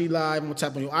IG live, I'm gonna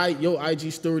tap on your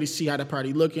IG story to see how the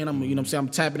party looking. I'm, you know what I'm saying? I'm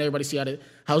tapping everybody to see how it's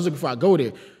looking before I go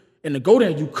there. And to go there,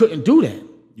 you couldn't do that.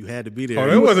 You had to be there. Oh,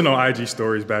 there wasn't no IG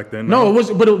stories back then. No, it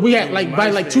was, but we had like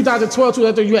by like 2012,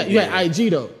 2013, you had IG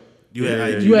though. You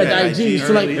had IG. You had IG.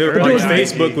 So like,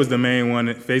 Facebook was the main one.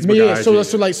 Facebook. Yeah. IG.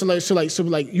 So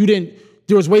like you didn't.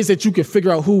 There was ways that you could figure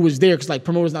out who was there because like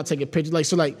promoters not taking pictures.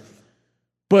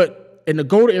 But in the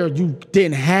golden era, you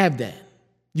didn't have that.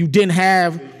 You didn't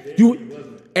have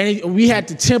and we had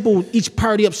to tempo each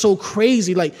party up so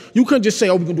crazy. Like you couldn't just say,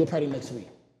 "Oh, we're gonna do a party next week."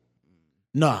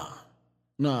 Nah.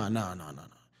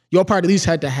 Your party at least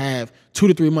had to have 2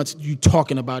 to 3 months you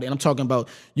talking about it. And I'm talking about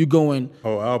you going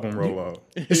whole album rollout.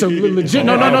 It's a legit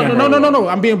no.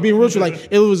 I'm being real with you. Like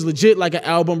it was legit like an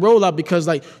album rollout because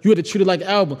like you had to treat it like an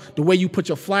album. The way you put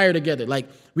your flyer together. Like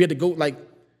we had to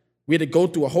go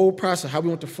through a whole process how we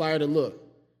want the flyer to look.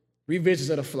 Revisions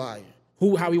of the flyer. Who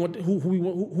we want to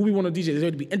DJ. There's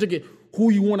going to be intricate who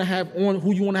you want to have on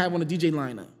the DJ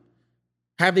lineup.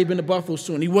 Have they been to Buffalo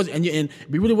soon? He wasn't, and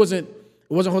we really wasn't.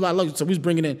 It wasn't a whole lot of luxury. So we was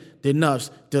bringing in the Nuffs,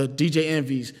 the DJ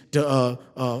Envies, the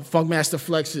Funkmaster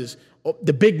Flexes,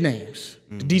 the big names,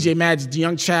 the DJ Magic, the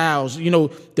Young Childs,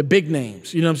 the big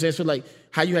names. You know what I'm saying? So like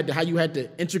how you had to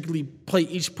intricately play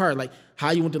each part, like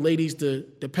how you want the ladies to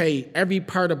pay. Every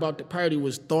part about the party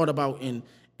was thought about in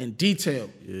detail.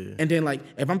 Yeah. And then like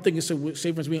if I'm thinking, so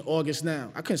say for instance, we're in August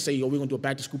now, I couldn't say, we're gonna do a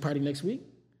back to school party next week.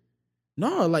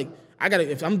 No, like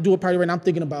if I'm doing a party right now, I'm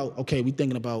thinking about, we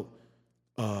thinking about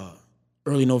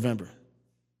early November. And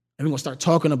we're going to start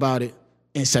talking about it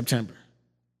in September.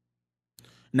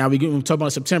 Now we talk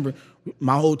about September,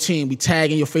 my whole team, we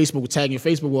tagging your Facebook. We tagging your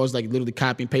Facebook walls, like literally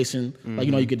copy and pasting. Mm-hmm. Like,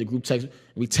 you get the group text.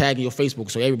 We tagging your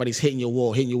Facebook. So everybody's hitting your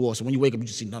wall. So when you wake up, you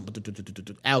just see nothing but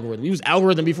algorithm. We was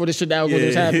algorithm before this shit, the algorithm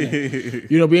was happening. We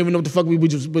didn't even know what the fuck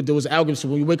but there was algorithm. So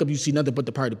when you wake up, you see nothing but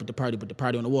the party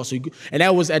on the wall. So and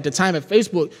that was at the time at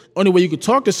Facebook, only way you could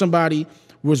talk to somebody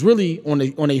was really on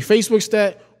a Facebook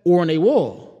stat or on a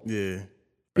wall. Yeah.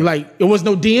 Like, it was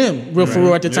no DM, for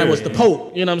real at the time. It was the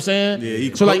Pope. You know what I'm saying?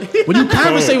 Yeah, so, like, when you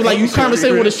conversate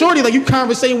with a shorty, like, you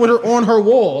conversate with her on her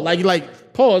wall.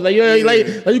 Like pause. Like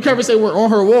you conversate with her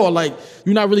on her wall. Like,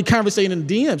 you're not really conversating in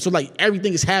the DM. So, like,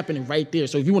 everything is happening right there.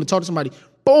 So, if you want to talk to somebody,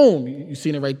 boom, you're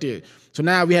seeing it right there. So,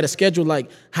 now we had a schedule,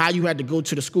 like, how you had to go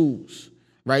to the schools,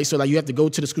 right? So, like, you have to go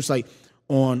to the schools, like,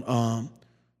 on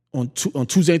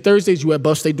Tuesday and Thursdays, you at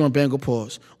Buff State during Bengal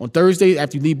Pause. On Thursday,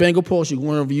 after you leave Bengal Pause, you're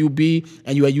going over UB,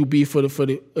 and you at UB for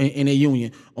the in a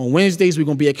union. On Wednesdays, we're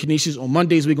going to be at Canisius. On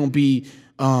Mondays, we're going to be,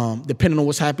 depending on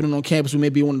what's happening on campus, we may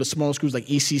be one of the smaller schools like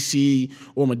ECC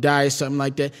or Medias, something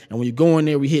like that. And when you go in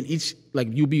there, we hit each, like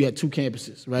UB had 2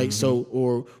 campuses, right? Mm-hmm. So,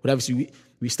 or whatever. So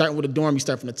we start with a dorm, we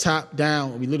start from the top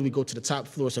down, and we literally go to the top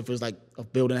floor. So if it was like a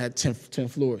building that had 10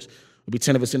 floors, it'd be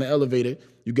 10 of us in the elevator.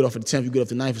 You get off at the 10th, you get off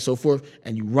the 9th, and so forth,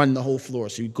 and you run the whole floor.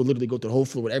 So you literally go through the whole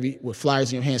floor with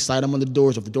flyers in your hand, slide them on the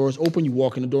doors. If the doors open, you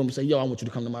walk in the door and say, "Yo, I want you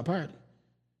to come to my party." And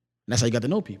that's how you got to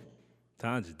know people.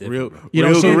 Times are different.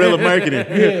 Real guerrilla marketing.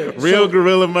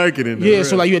 Guerrilla marketing. Yeah,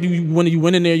 so like when you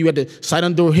went in there, you had to slide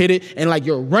on the door, hit it, and like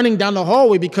you're running down the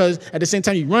hallway because at the same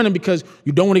time you're running because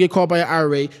you don't want to get caught by an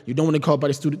IRA, you don't want to get caught by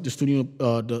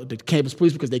the campus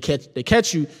police because they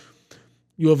catch you.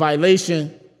 You're a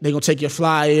violation. They're going to take your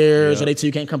flyers or they tell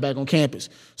you can't come back on campus.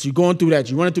 So you're going through that.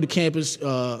 You're running through the campus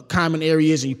common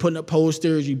areas and you're putting up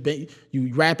posters, you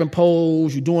rapping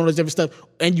poles, you're doing all this different stuff.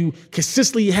 And you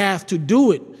consistently have to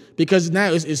do it because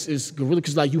now it's guerrilla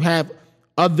because like you have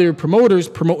other promoters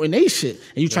promoting their shit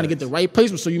and you're trying to get the right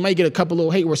placement. So you might get a couple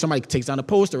little hate where somebody takes down a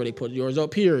poster or they put yours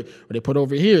up here or they put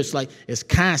over here. It's like it's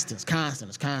constant.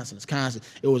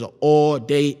 It was an all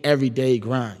day, every day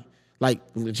grind. Like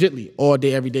legitimately all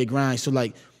day, every day grind. So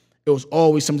like it was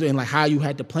always something like how you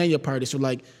had to plan your party. So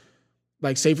like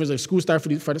like say for school start for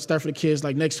the kids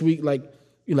like next week, like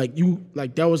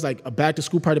that was like a back to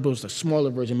school party, but it was a smaller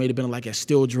version. It may have been like at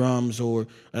Steel Drums or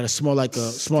at a smaller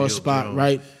spot, Drums.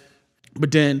 right?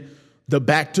 But then the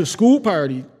back to school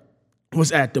party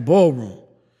was at the ballroom.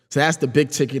 So that's the big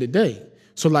ticket of the day.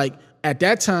 So like at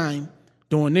that time,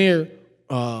 during there,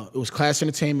 it was Class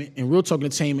Entertainment and Real Talk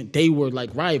Entertainment. They were like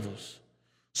rivals.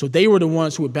 So they were the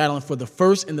ones who were battling for the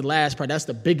first and the last part. That's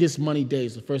the biggest money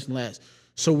days, the first and last.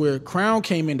 So where Crown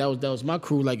came in, that was my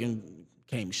crew, like, and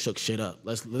came and shook shit up.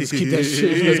 Let's keep that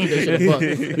shit. Let's keep that shit a buck.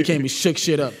 We came and shook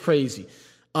shit up, crazy.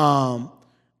 I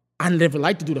never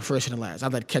liked to do the first and the last.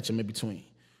 I'd like to catch them in between.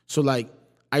 So like,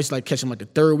 I used to like catch them like the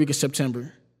third week of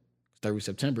September. Third week of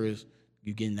September is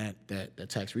you getting that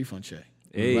tax refund check.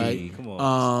 Hey, right? come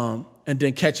on. And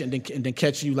then catching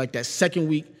you like that second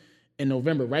week in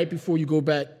November, right before you go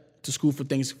back to school for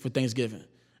Thanksgiving.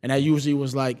 And that usually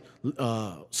was like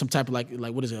some type of like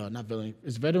what is it? Not Veterans.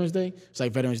 It's Veterans Day. It's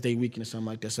like Veterans Day weekend or something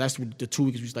like that. So that's the 2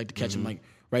 weeks we used to like to catch them like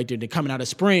right there. Then coming out of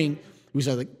spring, we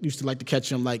used to like to catch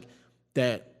them like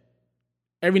that.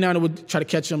 Every now and then we'd try to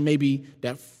catch them maybe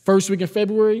that first week in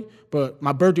February, but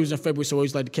my birthday was in February, so I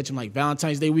always like to catch them like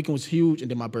Valentine's Day weekend was huge, and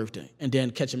then my birthday, and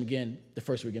then catch them again the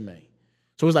first week in May.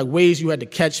 So it was like ways you had to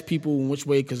catch people in which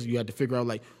way, because you had to figure out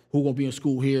like who gonna be in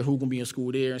school here, who gonna be in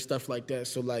school there, and stuff like that.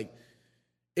 So like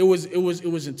it was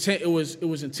intense. It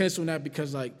was intense on that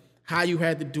because like how you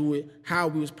had to do it, how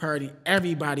we was partying,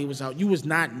 everybody was out. You was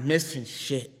not missing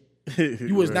shit.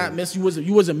 You was not missing.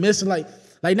 You wasn't missing like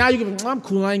now you can. I'm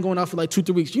cool. I ain't going out for like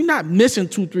 2-3 weeks. You're not missing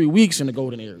 2-3 weeks in the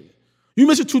Golden area. You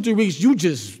missing 2-3 weeks. You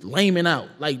just laming out.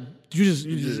 Like it's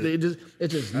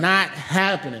just not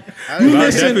happening. You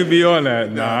definitely be on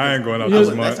that. Nah, I ain't going out this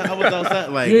month. That's how I was outside.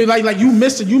 Like you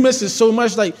missing so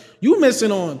much. Like you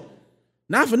missing on.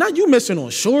 Not you missing on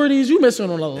shorties, you missing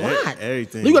on a lot.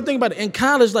 Everything. You gotta think about it. In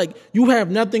college, like you have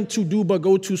nothing to do but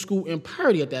go to school and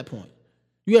party at that point.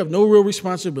 You have no real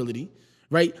responsibility,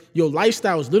 right? Your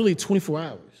lifestyle is literally 24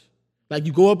 hours. Like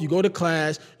you go up, you go to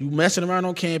class, you messing around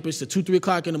on campus to 2-3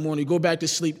 o'clock in the morning, you go back to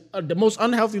sleep. The most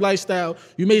unhealthy lifestyle,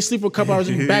 you may sleep for a couple hours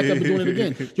and you back up and doing it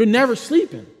again. You're never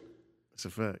sleeping. That's a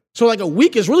fact. So like a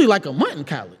week is really like a month in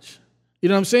college. You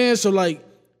know what I'm saying? So like,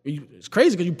 it's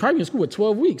crazy because you probably in school for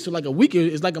 12 weeks. So like a week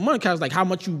is like a month. Kind of like how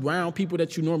much you around people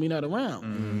that you normally not around.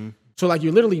 Mm-hmm. So like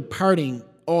you're literally partying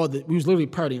we was literally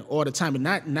partying all the time.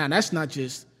 But that's not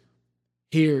just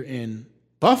here in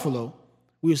Buffalo.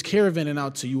 We was caravanning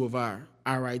out to U of R.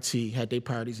 RIT had their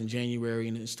parties in January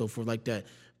and so forth like that.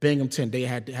 Binghamton, they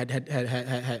had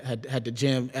the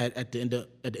jam at the end of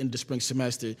the spring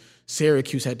semester.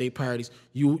 Syracuse had their parties.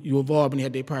 U of Albany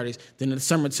had their parties. Then in the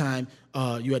summertime,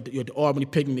 you had the Albany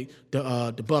picnic,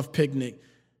 the Buff picnic.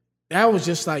 That was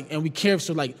just like, and we cared.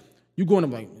 So like, you going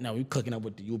up like, now we cooking up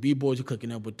with the UB boys. You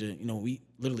cooking up with the, we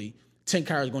literally 10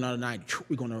 cars going out of 9.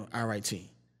 We going to RIT,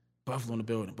 Buffalo in the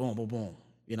building. Boom, boom, boom.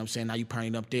 You know what I'm saying? Now you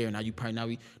partying up there. Now you partying.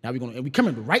 Now we going, and we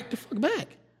coming right the fuck back.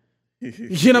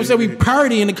 You know what I'm saying? We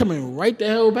partying and coming right the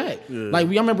hell back. Yeah. Like I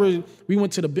remember we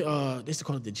went to they used to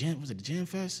call it the Jam. Was it the Jam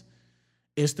Fest?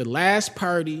 It's the last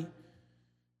party.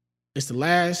 It's the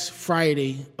last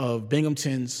Friday of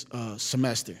Binghamton's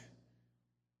semester,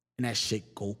 and that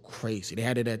shit go crazy. They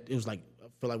had it at. It was like I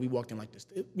feel like we walked in like this.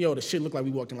 The shit looked like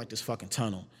we walked in like this fucking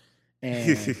tunnel,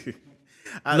 and.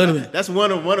 That's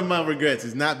one of my regrets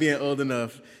is not being old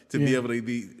enough to be able to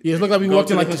be. Yeah, it looked like we walked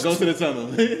in like this. Go to the tunnel.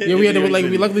 Yeah, we had to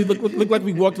we luckily looked like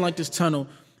we walked in like this tunnel,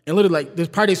 and literally like this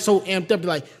party is so amped up that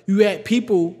like you had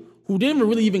people who didn't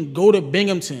really even go to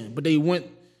Binghamton, but they went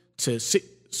to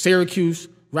Syracuse,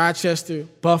 Rochester,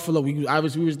 Buffalo. We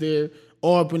was there,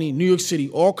 Albany, New York City,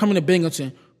 all coming to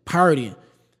Binghamton, partying.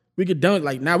 We get done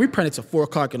like now we partying till 4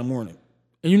 o'clock in the morning,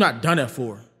 and you're not done at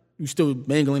 4. You still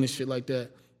mangling and shit like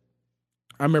that.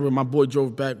 I remember my boy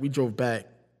drove back. We drove back.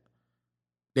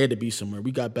 They had to be somewhere.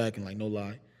 We got back in like no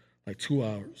lie, like 2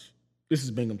 hours. This is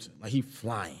Binghamton. Like he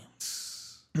flying.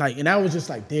 Like and that was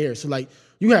just like there. So like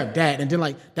you have that, and then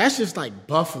like that's just like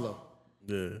Buffalo.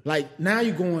 Yeah. Like now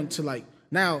you're going to like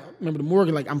now remember the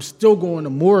Morgan. Like I'm still going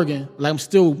to Morgan. Like I'm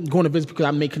still going to visit because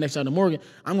I made connections out to Morgan.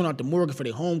 I'm going out to Morgan for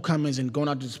their homecomings and going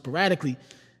out just sporadically.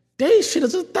 They shit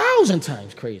is 1,000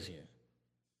 times crazier.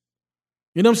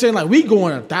 You know what I'm saying? Like, we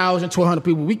going 1,000, 1,200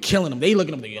 people. We killing them. They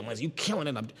looking at them like, you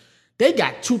killing them. They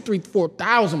got 2,000, 3,000,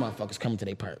 4,000 motherfuckers coming to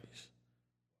their parties.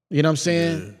 You know what I'm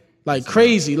saying? Yeah. Like,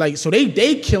 crazy. Like, so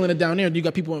they killing it down there. You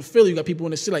got people in Philly. You got people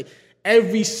in the city. Like,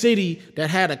 every city that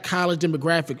had a college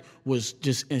demographic was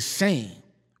just insane.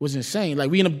 Was insane.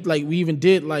 Like, we even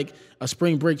did, like, a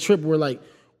spring break trip where, like,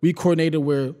 we coordinated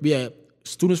where we had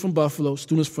students from Buffalo,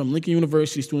 students from Lincoln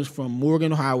University, students from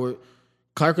Morgan, Howard,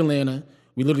 Clark Atlanta.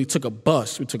 we literally took a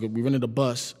bus. We rented a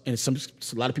bus, and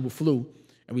a lot of people flew.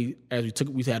 And we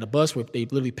had a bus where they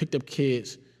literally picked up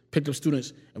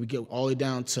students, and we get all the way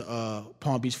down to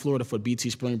Palm Beach, Florida for BT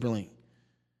Spring Break.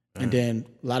 And then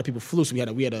a lot of people flew, so we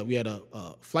had a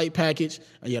flight package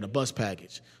and you had a bus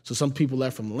package. So some people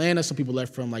left from Atlanta, some people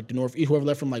left from like the Northeast, whoever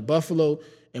left from like Buffalo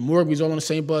and Morgan. We was all on the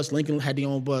same bus. Lincoln had their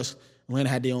own bus, Atlanta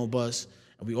had their own bus,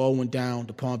 and we all went down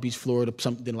to Palm Beach, Florida.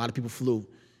 Then a lot of people flew,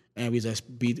 and we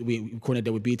recorded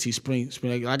that with BT Spring.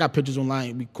 I got pictures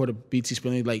online. We recorded BT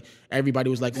Spring. Like everybody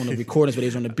was like on the recordings, but they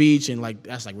was on the beach, and like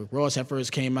that's like Rick Ross had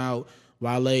first came out,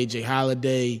 Wale, Jay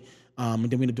Holiday. And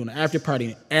then we ended up doing an after party,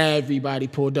 and everybody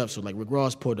pulled up. So like Rick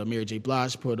Ross pulled up, Mary J.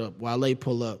 Blige pulled up, Wale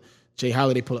pulled up, Jay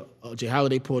Holiday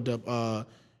pulled up,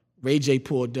 Ray J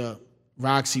pulled up,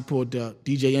 Roxy pulled up,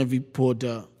 DJ Envy pulled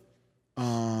up.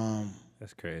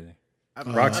 That's crazy.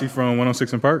 Roxy from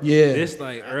 106 and Park. Yeah, It's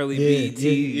like early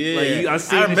BT. Yeah. Like,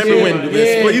 I remember when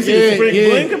you see the Spring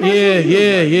Bling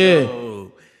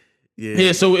commercial?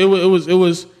 Yeah. So it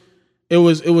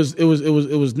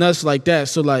was nuts like that.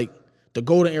 So like. The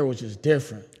golden era was just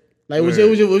different. Like it was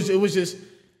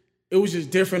just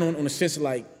different on the sense of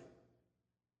like,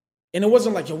 and it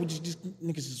wasn't like we just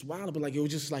niggas is wild, but like it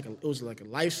was just like it was like a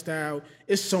lifestyle.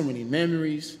 It's so many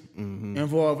memories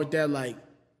involved with that, like,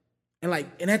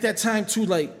 and at that time too,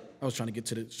 like I was trying to get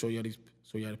to show y'all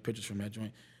the pictures from that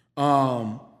joint.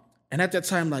 And at that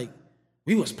time, like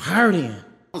we was partying.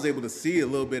 I was able to see a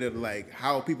little bit of like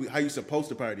how you supposed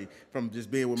to party from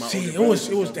just being with my older it brothers.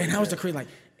 was, and that was the crazy. Like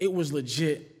it was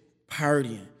legit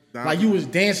partying. Like you was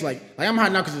dancing. Like I'm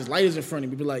hot now because there's lighters in front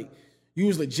of me. But like you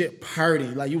was legit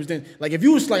partying. Like you was dancing. Like if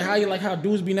you was like how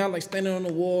dudes be now, like standing on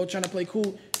the wall trying to play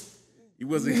cool. You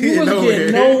wasn't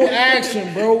getting no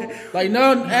action, bro. Like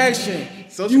no action.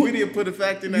 Social media put a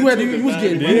fact in that. You was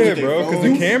getting bro, because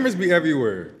the cameras be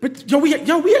everywhere. But we had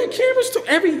cameras too.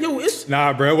 It's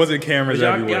Nah, bro, it wasn't cameras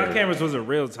everywhere. Y'all cameras wasn't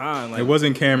real time. Like, it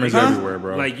wasn't cameras everywhere,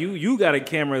 bro. Like you got a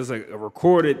camera. It's like a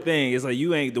recorded thing. It's like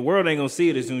the world ain't gonna see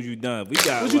it as soon as you done. We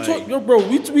got. What you talking, yo, bro?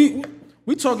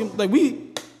 We talking like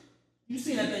we. You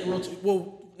seen that thing real time?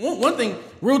 Well, one thing,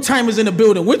 real time is in the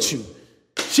building with you.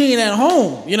 She ain't at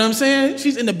home. You know what I'm saying?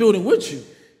 She's in the building with you.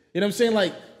 You know what I'm saying?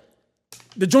 Like.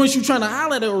 The joints you trying to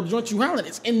holler at or the joints you holler at,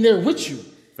 it's in there with you.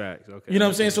 Facts, okay. You know what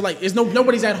I'm saying? So like,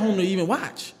 nobody's at home to even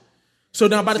watch. So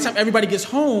now by the time everybody gets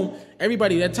home,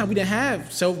 that time we didn't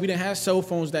have cell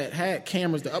phones that had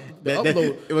cameras to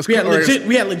upload. It was we had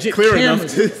legit clear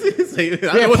cameras. enough to say we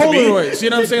had Polaroids. You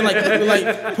know what I'm saying?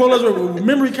 Like Polaroids with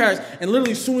memory cards. And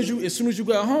literally as soon as you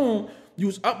got home, you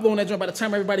was uploading that joint. By the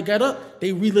time everybody got up,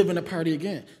 they reliving the party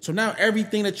again. So now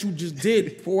everything that you just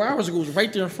did 4 hours ago was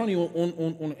right there in front of you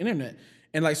on the internet.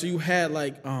 And like, so you had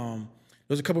like,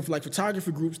 there's a couple of like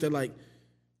photography groups that like,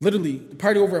 literally the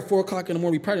party over at 4 o'clock in the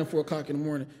morning. We party at 4 o'clock in the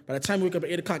morning. By the time we wake up at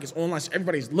 8 o'clock, it's online. So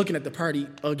everybody's looking at the party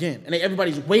again. And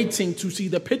everybody's waiting to see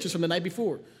the pictures from the night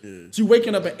before. Yeah. So you're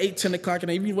waking up at 8, 10 o'clock, and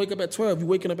then you wake up at 12. You're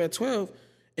waking up at 12,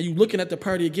 and you're looking at the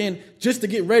party again just to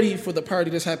get ready for the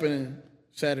party that's happening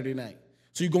Saturday night.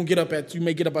 So you may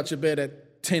get up out your bed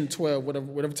at 10, 12,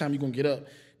 whatever time you're going to get up.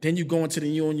 Then you go into the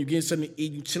union, you get something to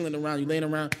eat, you chilling around, you laying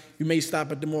around, you may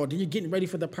stop at the mall. Then you're getting ready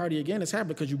for the party again. It's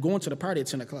happening because you're going to the party at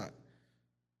 10 o'clock.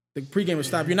 The pregame will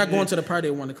stop. You're not going to the party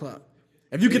at 1 o'clock.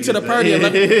 If you get to the party at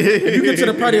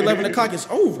 11 o'clock, it's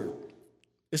over.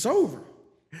 It's over.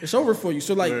 It's over for you.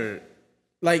 So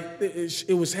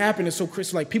it was happening so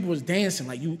crisp. Like people was dancing.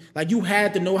 Like you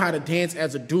had to know how to dance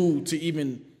as a dude to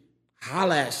even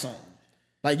holla at something.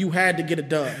 Like, you had to get a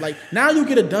dub. Like, now you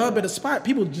get a dub at a spot,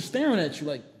 people just staring at you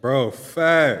like... Bro,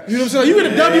 facts. You know what I'm saying? You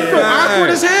get a dub, you feel awkward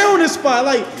as hell in this spot.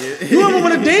 Like, you ever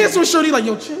want to dance with shorty, like,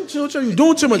 yo, chill, you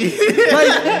doing too much. Like, bro,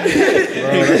 that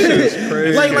shit is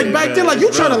crazy. like back then, like,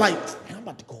 you trying to, like, man, I'm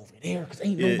about to go over there because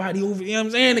ain't nobody over, you know what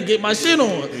I'm saying, to get my shit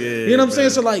on. You know what I'm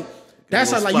saying? So, like, that's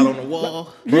how, like, you... on the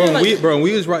wall.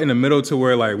 We was right in the middle to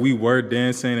where, like, we were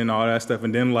dancing and all that stuff,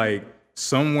 and then, like,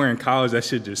 somewhere in college, that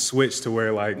shit just switched to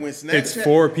where like it's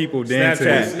 4 people dancing.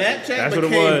 Snapchat that's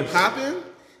became popping.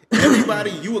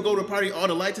 Everybody, you would go to a party, all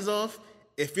the lights is off.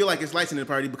 It feel like it's lights in the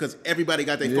party because everybody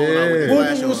got their phone out with their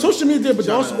flash on. Social media, but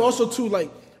also too, like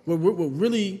what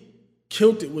really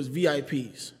killed it was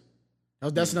VIPs.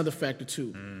 That's another factor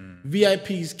too.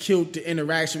 VIPs killed the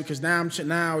interaction because now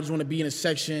I just want to be in a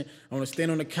section. I want to stand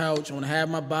on the couch. I want to have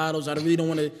my bottles. I really don't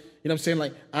want to. You know what I'm saying?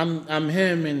 Like, I'm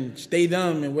him and stay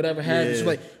dumb and whatever happens. So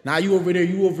like, now you over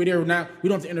there. Now we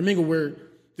don't have to intermingle where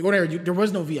there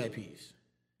was no VIPs.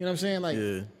 You know what I'm saying? Like,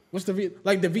 what's the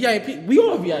VIP? We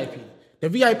all VIP. The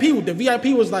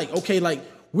VIP was like, okay, like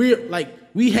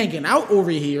we hanging out over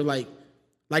here, like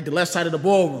the left side of the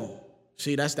ballroom.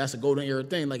 See, that's a golden era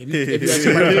thing. Like if you ask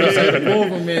somebody what the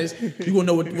ballroom is, you gonna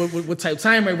know what type of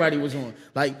time everybody was on.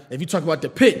 Like if you talk about the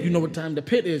pit, you know what time the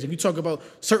pit is. If you talk about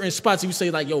certain spots, if you say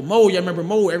like, yo, Mo, you remember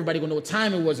Mo, everybody gonna know what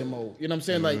time it was at Mo. You know what I'm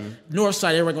saying? Like North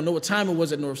Side, everybody gonna know what time it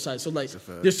was at North Side. So like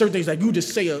there's certain things like you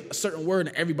just say a certain word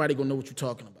and everybody gonna know what you're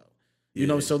talking about. You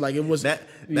know, so like it was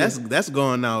that's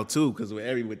going now too, because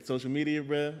with social media,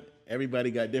 bro,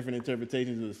 everybody got different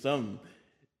interpretations of something.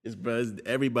 It's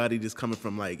everybody just coming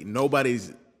from like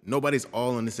nobody's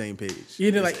all on the same page.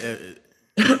 Yeah, like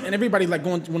and everybody like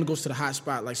want to go to the hot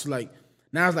spot. Like so like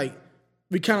now it's like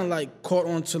we kind of like caught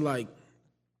on to like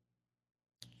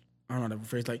I don't know that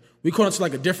phrase, like we caught on to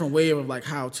like a different way of like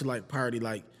how to like party.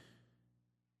 Like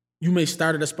you may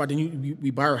start at a spot, then we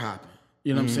bar hopping.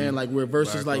 You know what I'm saying? Like where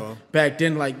versus like back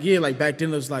then, like back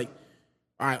then it was like,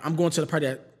 all right, I'm going to the party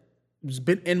that was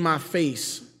been in my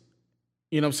face.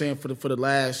 You know what I'm saying, for the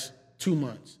last 2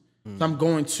 months. So I'm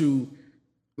going to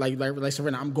like so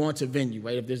right now, I'm going to venue,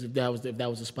 right? If that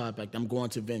was a spot back then, I'm going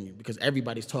to venue because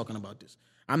everybody's talking about this.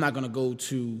 I'm not gonna go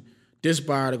to this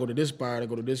bar to go to this bar to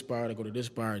go to this bar to go to this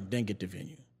bar and then get to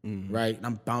venue. Right? And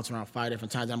I'm bouncing around 5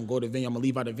 different times. I'm gonna go to venue, I'm gonna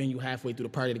leave out the venue halfway through the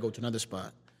party to go to another spot. You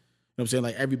know what I'm saying?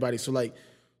 Like everybody, so like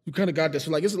you kind of got this.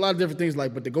 So like it's a lot of different things,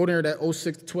 like, but to go there that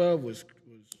 06 to 12 was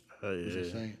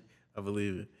insane. I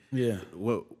believe it. Yeah.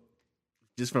 What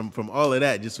just from all of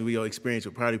that, just we all experience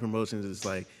with party promotions, it's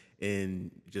like,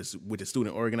 and just with the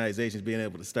student organizations being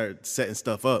able to start setting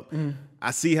stuff up.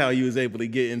 I see how you was able to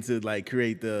get into like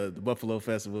create the Buffalo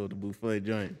Festival, the Buffalo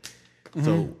joint.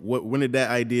 So when did that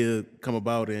idea come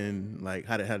about, and like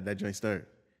how did that joint start?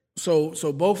 So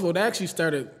Buffalo, that actually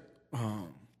started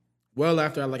well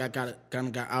after I got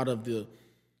out of the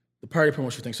party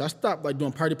promotion thing. So I stopped like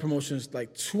doing party promotions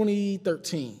like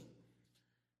 2013.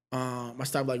 I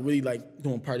stopped like really like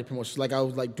doing party promotions. Like I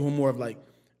was like doing more of like,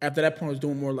 after that point I was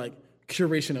doing more like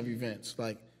curation of events,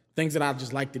 like things that I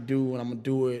just like to do, and I'm gonna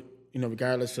do it, you know,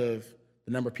 regardless of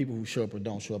the number of people who show up or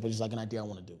don't show up. It's just like an idea I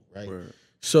want to do, right? Word.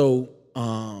 So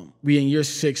we in year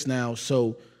 6 now.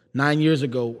 So 9 years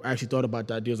ago, I actually thought about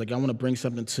the idea. I was like, I want to bring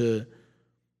something to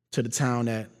the town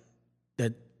that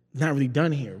not really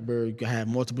done here, where you can have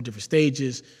multiple different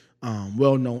stages,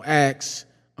 well-known acts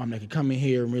that can come in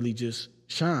here and really just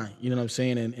shine, you know what I'm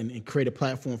saying, and create a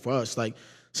platform for us. Like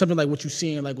something like what you're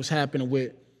seeing, like what's happening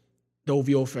with the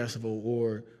OVO Festival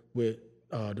or with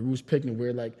the Roots Picnic,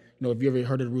 where like, you know, if you ever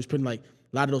heard of the Roots Picnic, like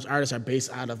a lot of those artists are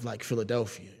based out of like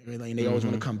Philadelphia, right? Like, and they always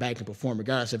want to come back and perform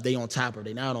regardless if they on top or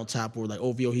they not on top, or like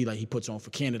OVO, he puts on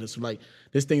for Canada. So like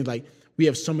this thing, like we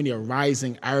have so many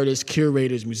rising artists,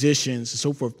 curators, musicians, and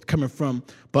so forth coming from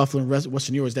Buffalo and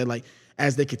Western New York, that like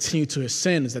as they continue to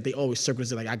ascend, is that they always circle and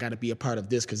say like, I got to be a part of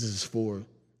this because this is for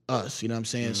us, you know what I'm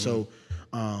saying? So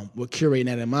with curating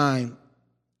that in mind,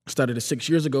 started it 6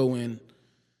 years ago, and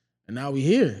now we're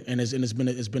here, and it's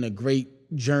been a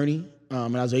great journey.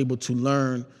 And I was able to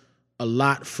learn a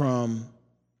lot from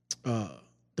the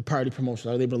party promotion.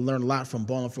 I was able to learn a lot from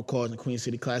Ballin' for Cause and Queen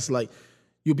City Class. Like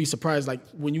you'll be surprised, like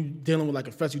when you dealing with like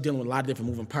a fest, you're dealing with a lot of different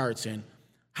moving parts and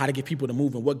how to get people to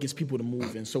move and what gets people to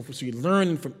move and so forth. So you're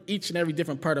learning from each and every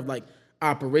different part of like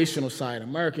operational side,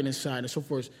 and marketing side, and so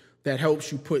forth. That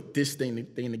helps you put this thing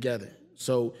together.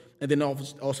 So, and then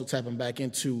also tapping back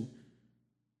into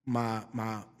my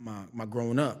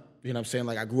growing up. You know what I'm saying?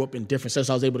 Like I grew up in different sets.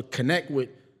 So I was able to connect with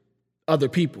other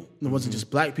people. It wasn't just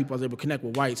black people. I was able to connect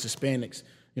with whites, Hispanics,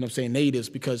 you know what I'm saying, natives,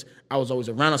 because I was always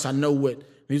around us. I know what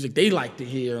music they like to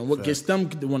hear and what gets them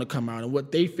to want to come out and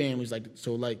what they families like.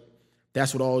 So like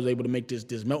that's what I was able to make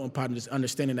this melting pot and this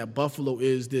understanding that Buffalo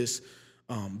is this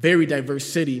very diverse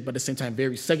city, but at the same time,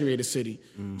 very segregated city.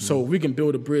 So we can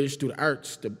build a bridge through the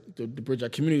arts, the bridge our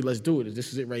community. Let's do it.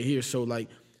 This is it right here. So like,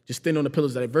 just standing on the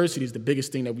pillars of diversity is the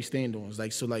biggest thing that we stand on. It's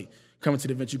like, so like coming to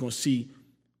the event, you're gonna see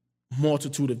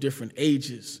multitude of different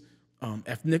ages,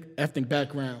 ethnic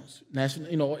backgrounds, national,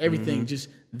 you know, everything just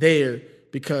there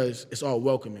because it's all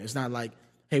welcoming. It's not like,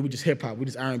 hey, we just hip hop, we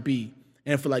just R&B.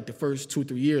 And for like the first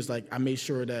 2-3 years, like I made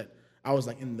sure that I was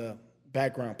like in the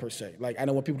background per se. Like I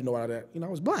don't want people to know that, you know, I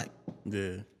was black.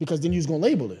 Yeah. Because then you was gonna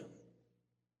label it.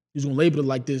 You was gonna label it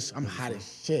like this. I'm hot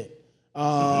as shit.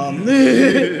 I'm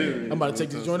about to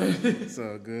take this joint. It's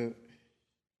all good.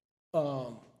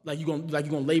 Like you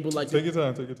gonna label like Take your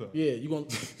time. Yeah, you gonna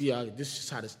this is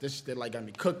how this shit like got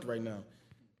me cooked right now.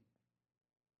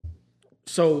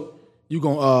 So you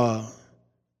gonna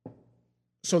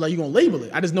you gonna label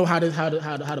it. I just know how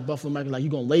the Buffalo market, like you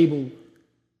gonna label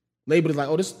it like,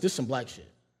 oh, this some black shit.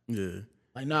 Yeah.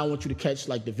 Like now I want you to catch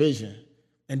like the vision,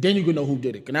 and then you can know who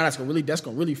did it. And now that's gonna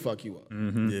really fuck you up. Yeah.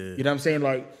 You know what I'm saying?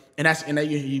 Like, and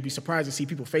you'd be surprised to see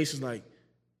people's faces like,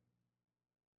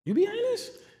 You behind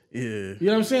this? Yeah. You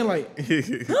know what I'm saying? Like,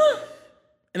 huh?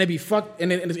 And it be fucked.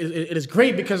 And it is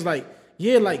great because, like,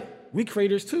 yeah, like, we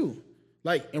creators too.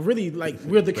 Like, and really, like,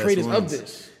 we're the creators of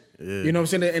this. Yeah. You know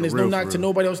what I'm saying? And there's real, no for knock to real.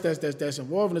 nobody else that's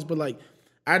involved in this, but, like,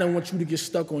 I don't want you to get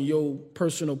stuck on your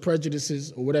personal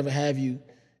prejudices or whatever have you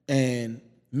and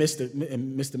miss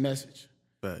the message.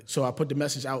 Right. So I put the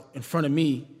message out in front of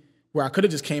me where I could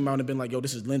have just came out and been like, yo,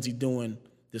 this is Lindsay doing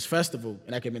this festival,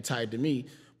 and that could have been tied to me.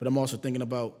 But I'm also thinking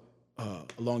about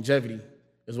longevity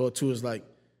as well, too. Is like,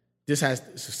 this has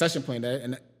a succession plan,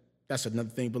 and that's another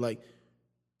thing. But, like,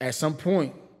 at some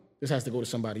point, this has to go to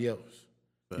somebody else.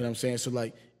 You know what I'm saying? So,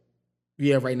 like,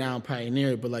 yeah, right now I'm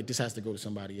pioneering, but, like, this has to go to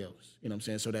somebody else. You know what I'm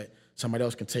saying? So that somebody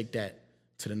else can take that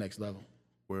to the next level.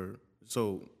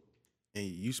 So, and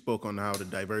you spoke on how the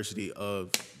diversity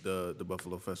of the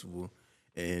Buffalo Festival,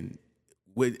 and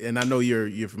I know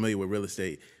you're familiar with real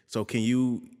estate. So can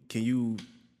you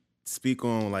speak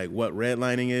on like what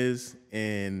redlining is,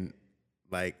 and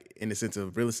like in the sense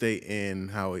of real estate,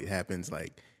 and how it happens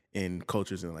like in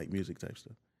cultures and like music type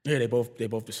stuff? Yeah, they both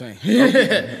the same.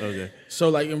 Okay. So,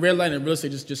 like, in redlining and real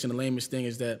estate, just in the lamest thing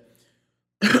is that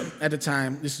at the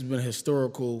time, this has been a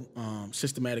historical,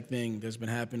 systematic thing that's been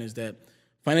happening, is that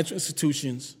financial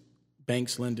institutions,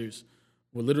 banks, lenders,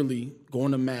 will literally go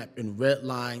on the map and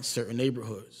redline certain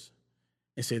neighborhoods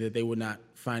and say that they would not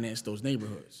finance those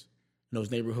neighborhoods. And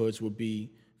those neighborhoods would be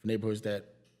for neighborhoods that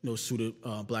suited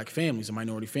black families and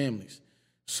minority families.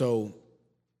 So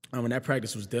when that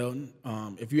practice was dealt,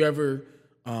 if you ever,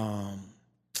 The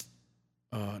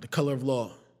Color of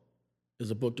Law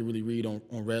is a book to really read on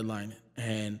redlining,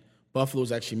 and Buffalo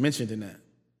is actually mentioned in that.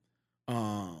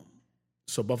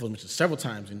 So Buffalo's mentioned several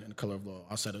times in The Color of Law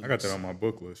outside of I got that on my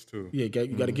book list too. Yeah, you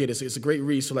got to get it. It's a great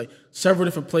read. So, like, several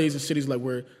different places and cities, like,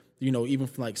 where, even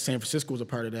from, like, San Francisco was a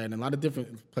part of that, and a lot of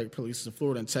different places in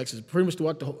Florida and Texas, pretty much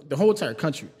throughout the whole entire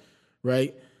country,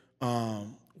 right?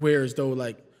 Whereas, though,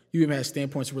 like, you even had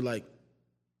standpoints where, like,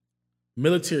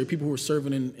 military people who were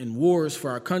serving in wars for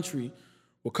our country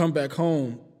will come back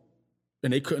home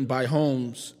and they couldn't buy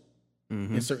homes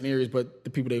in certain areas, but the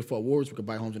people they fought wars with could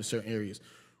buy homes in certain areas.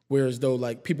 Whereas, though,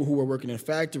 like, people who were working in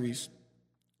factories,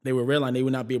 they were redlined, they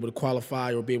would not be able to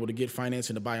qualify or be able to get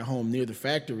financing to buy a home near the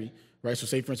factory, right? So,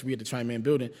 say, for instance, we had the Tri-Man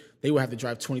building, they would have to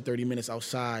drive 20, 30 minutes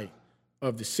outside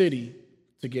of the city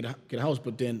to get a house,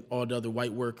 but then all the other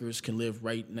white workers can live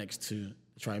right next to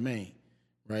the Tri-Man,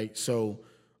 right? So,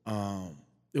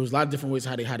 there was a lot of different ways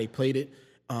how they played it.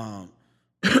 You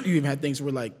even had things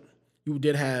where, like, you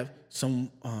did have some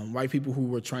white people who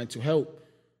were trying to help,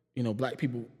 black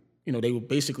people. They would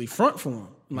basically front for them,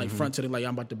 like front to them, like,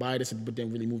 I'm about to buy this, but then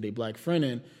really move their black friend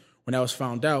in. When that was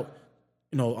found out,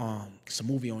 it's a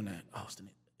movie on that. Oh,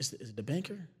 is it The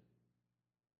Banker? I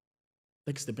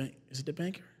think it's The Bank. Is it The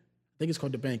Banker? I think it's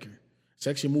called The Banker. It's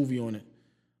actually a movie on it.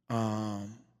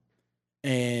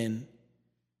 And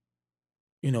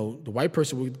the white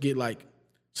person would get, like,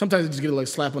 sometimes they just get a, like,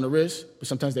 slap on the wrist, but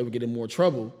sometimes they would get in more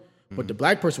trouble. But the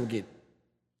black person would get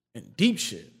in deep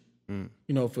shit. For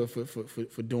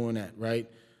doing that, right?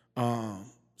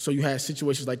 So you had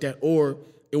situations like that, or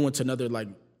it went to another, like,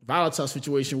 volatile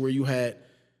situation where you had,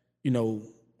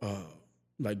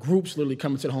 like, groups literally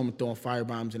coming to the home and throwing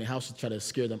firebombs in the house to try to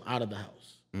scare them out of the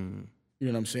house. You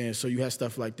know what I'm saying? So you had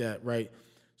stuff like that, right?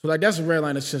 So, like, that's a red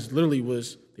line that just they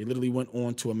literally went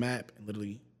on to a map and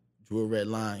literally drew a red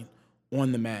line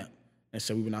on the map and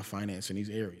said we were not financing these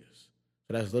areas.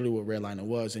 So that's literally what redlining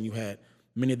was. And you had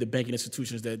many of the banking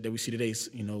institutions that we see today,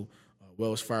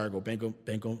 Wells Fargo, Bank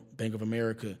of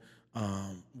America,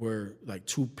 were like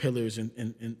two pillars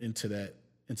into that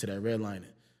redlining,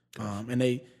 and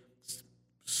they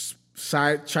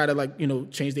try to, like,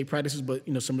 change their practices, but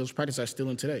some of those practices are still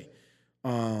in today.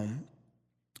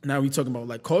 Now we talking about,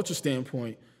 like, culture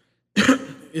standpoint,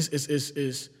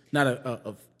 is not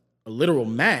a literal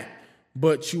map,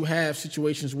 but you have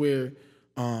situations where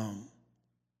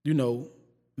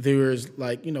there's,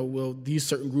 like, well, these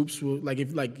certain groups will,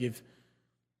 if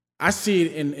I see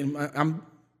it, and I'm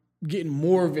getting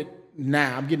more of it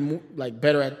now. I'm getting more, like,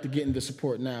 better at getting the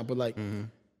support now. But, like,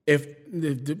 if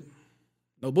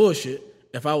no bullshit,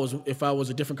 if I was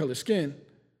a different color skin,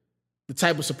 the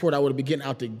type of support I would have been getting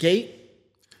out the gate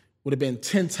would have been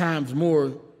 10 times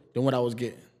more than what I was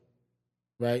getting,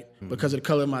 right? Because of the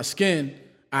color of my skin,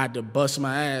 I had to bust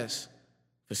my ass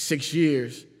for 6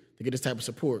 years to get this type of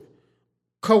support,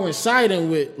 coinciding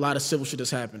with a lot of civil shit that's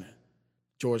happening,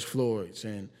 George Floyd's,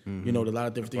 and a lot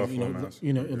of different things.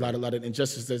 A lot of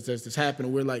injustice that's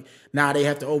happening. We're like, now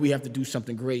we have to do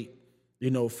something great,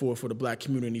 for the black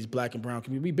community and these black and brown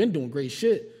community. We've been doing great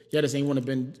shit. Yeah, just ain't want to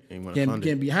been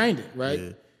getting behind it, right?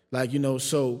 Yeah. Like, you know,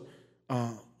 so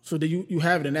that you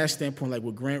have it in that standpoint, like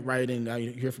with grant writing.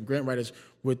 You hear from grant writers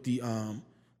with the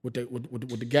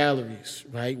galleries,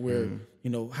 right? Where you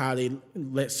know how they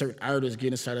let certain artists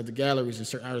get inside of the galleries and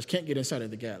certain artists can't get inside of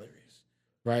the galleries,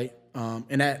 right?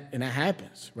 And that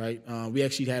happens, right? We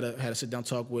actually had a sit down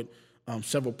talk with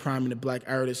several prominent Black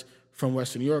artists from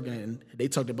Western New York, and they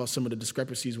talked about some of the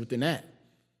discrepancies within that,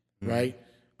 right?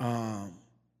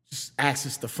 Just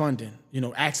access to funding, you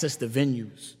know, access to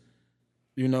venues,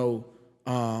 you know.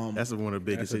 That's one of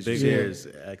the biggest issues big here. one. Is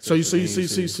access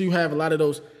So to you have a lot of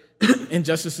those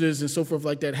injustices and so forth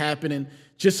like that happening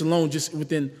just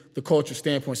within the culture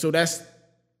standpoint. So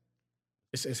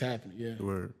it's happening. Yeah.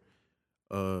 Word.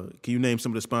 Can you name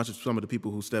some of the sponsors, some of the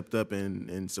people who stepped up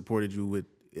and supported you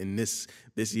in this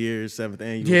year's 7th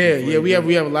annual? Yeah. We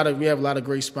have a lot of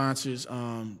great sponsors.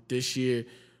 This year,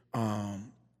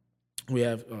 we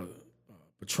have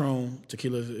Patron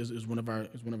Tequila is one of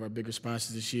our bigger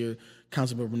sponsors this year.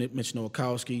 Councilmember Mitch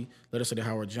Nowakowski, Legislator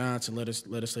Howard Johnson,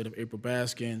 Legislator April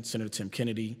Baskin, Senator Tim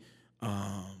Kennedy,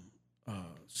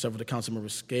 several of the council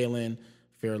members Scaling,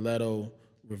 Farrelletto,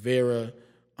 Rivera,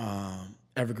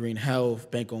 Evergreen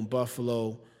Health, Bank on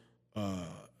Buffalo,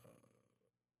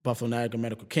 Buffalo Niagara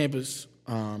Medical Campus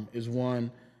is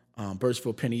one,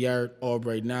 Birchville Penny Yard,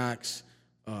 Albright Knox,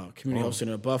 Community Health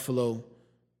Center of Buffalo,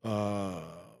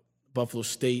 Buffalo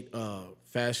State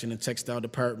Fashion and Textile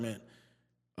Department.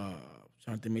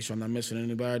 Trying to make sure I'm not missing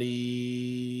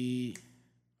anybody.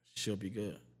 Should be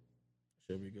good.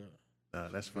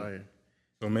 That's fire.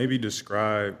 So maybe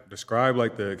describe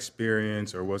like the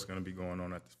experience or what's going to be going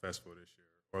on at this festival this year,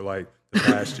 or like the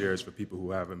past years for people who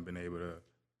haven't been able to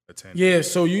attend. Yeah,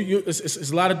 so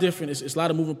it's a lot of different. It's a lot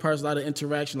of moving parts, a lot of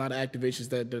interaction, a lot of activations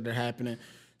that are happening.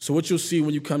 So what you'll see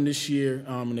when you come this year,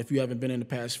 and if you haven't been in the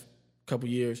past couple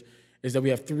years, is that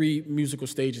we have 3 musical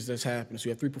stages that's happening. So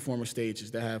we have 3 performance stages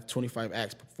that have 25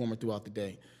 acts performing throughout the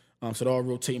day. So they're all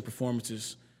rotating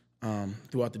performances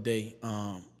throughout the day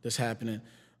that's happening.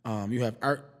 You have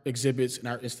art exhibits and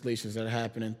art installations that are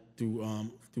happening through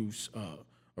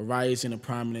a rising and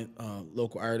prominent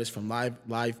local artists, from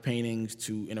live paintings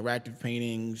to interactive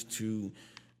paintings to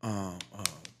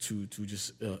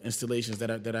just installations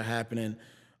that are happening.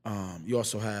 You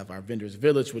also have our Vendors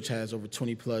Village, which has over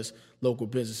 20 plus local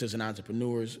businesses and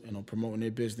entrepreneurs, promoting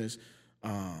their business.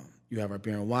 You have our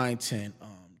beer and wine tent.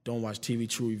 Don't Watch TV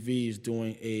True V is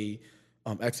doing a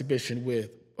exhibition with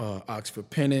Oxford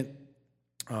Pennant.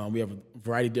 We have a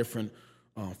variety of different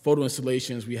photo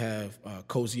installations. We have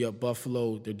Cozy Up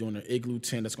Buffalo. They're doing an igloo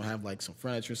tent that's going to have like some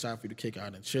furniture inside for you to kick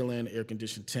out and chill in,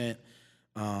 air-conditioned tent.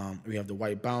 We have the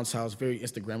White Bounce House, very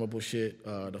Instagrammable shit,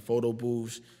 the photo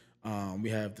booths. We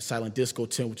have the Silent Disco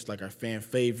tent, which is like our fan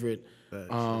favorite.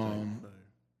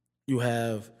 You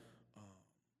have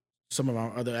some of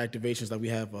our other activations, like we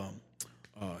have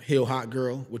Hill Hot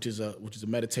Girl, which is a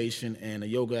meditation and a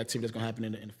yoga activity that's gonna happen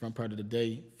in the front part of the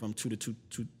day from 2 to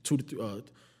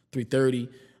 3:30.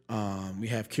 We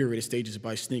have curated stages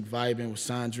by Sneak Vibin' with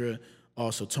Sandra.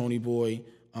 Also, Tony Boy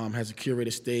has a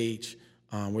curated stage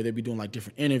where they be doing like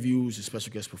different interviews and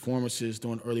special guest performances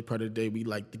during the early part of the day. We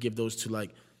like to give those to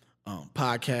like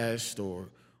podcasts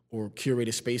or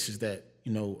curated spaces that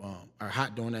are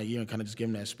hot during that year, and kind of just give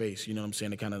them that space. You know what I'm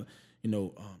saying? To kind of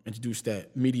introduce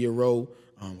that media row,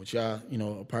 which y'all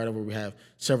a part of, where we have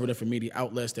several different media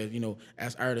outlets that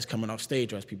as artists coming off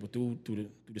stage or as people through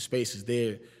the spaces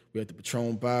there. We have the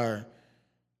Patron Bar.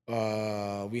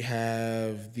 We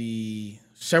have the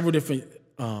several different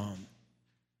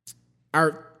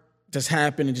art that's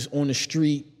happening just on the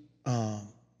street.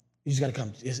 You just gotta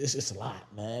come. It's a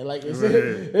lot, man. Like it's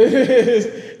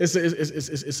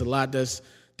a lot that's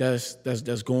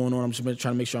going on. I'm just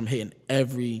trying to make sure I'm hitting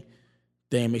every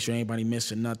thing, make sure anybody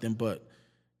missing nothing. But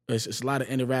it's a lot of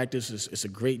interactives. It's a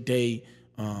great day.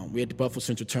 We at the Buffalo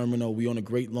Central Terminal. We on a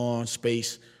great lawn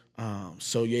space,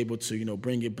 so you're able to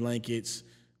bring your blankets,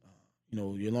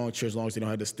 your lawn chairs, as long as they don't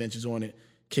have the stenches on it.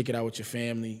 Kick it out with your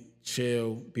family,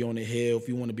 chill, be on the hill if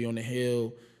you want to be on the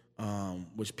hill.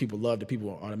 Which people love. The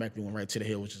people automatically went right to the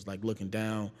hill, which is like looking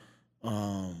down.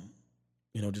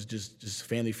 Just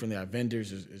family friendly. Our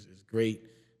vendors is great.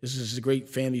 This is just a great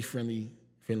family friendly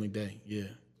day. Yeah.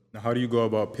 Now, how do you go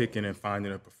about picking and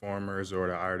finding the performers or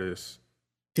the artists?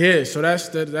 Yeah. So that's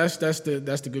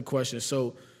the good question.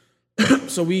 So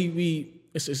we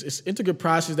it's intricate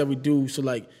process that we do. So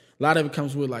like a lot of it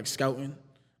comes with like scouting.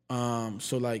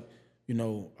 So like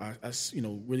I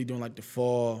really doing like the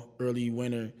fall, early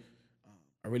winter.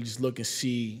 I really just look and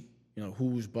see,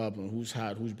 who's bubbling, who's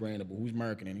hot, who's brandable, who's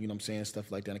marketing,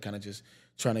 stuff like that, and kind of just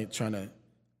trying to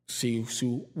see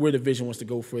where the vision wants to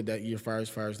go for that year, as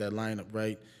far as that lineup,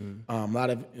 right? A lot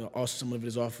of also some of it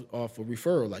is off of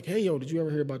referral, like, hey, yo, did you ever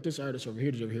hear about this artist over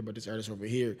here? Did you ever hear about this artist over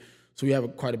here? So we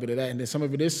have quite a bit of that, and then some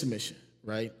of it is submission,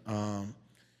 right? So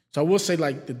I will say,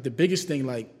 like, the biggest thing,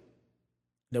 like,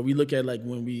 that we look at, like,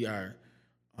 when we are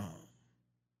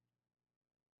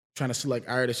trying to select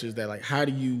artists is that, like, how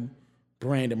do you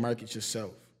brand and market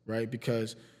yourself, right?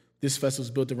 Because this festival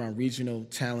is built around regional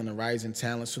talent and rising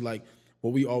talent. So, like,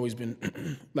 what we always been,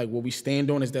 like, what we stand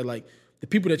on is that, like, the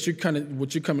people that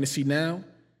what you're coming to see now,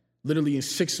 literally in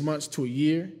 6 months to a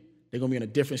year, they're gonna be in a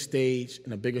different stage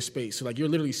in a bigger space. So, like, you're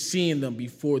literally seeing them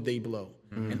before they blow.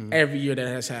 And every year that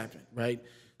has happened, right?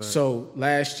 So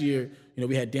last year,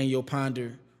 we had Danielle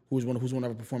Ponder, who was one of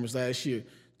our performers last year.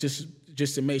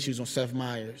 Just to make, she was on Seth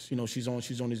Meyers. She's on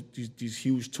these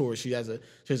huge tours. She has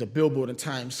a billboard in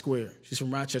Times Square. She's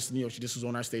from Rochester, New York. She just was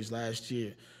on our stage last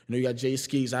year. You got Jay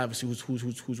Skis, obviously,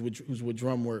 who's with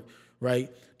drum work,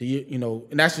 right? And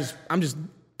that's just, I'm just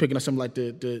picking up something like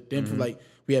the info. Like,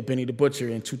 we had Benny the Butcher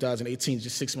in 2018.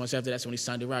 Just 6 months after that's when he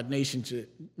signed the Rock Nation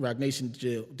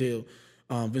deal.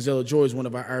 Vizela Joy is one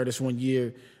of our artists one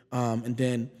year, and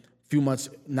then a few months,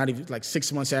 not even like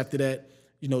 6 months after that,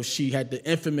 she had the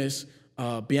infamous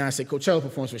Beyonce Coachella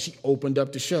performance where she opened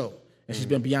up the show, and she's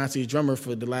been Beyonce's drummer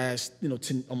for the last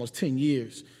almost 10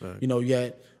 years. Right. You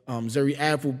had Zuri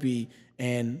Appleby,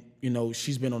 and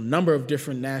she's been on a number of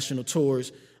different national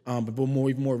tours, but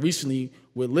even more recently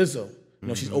with Lizzo.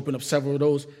 She's opened up several of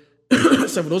those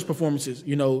performances.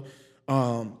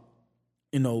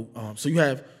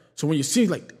 So when you see,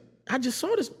 like, I just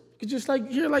saw this just like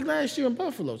here, like last year in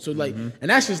Buffalo. So like, and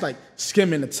that's just like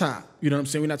skimming the top. You know what I'm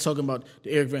saying? We're not talking about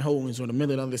the Eric Van Holtens or the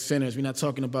Million Other Centers. We're not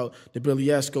talking about the Billy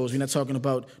Escos. We're not talking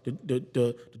about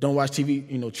the Don't Watch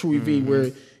TV, True V,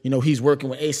 where, he's working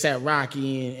with A$AP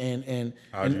Rocky and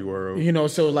Haji World.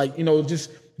 So like,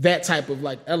 just that type of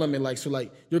like element. Like, so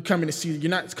like, you're not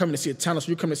coming to see a talent, so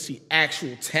you're coming to see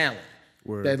actual talent.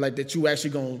 Word. That you actually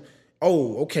going,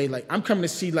 oh, okay, like I'm coming to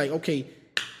see, like, okay,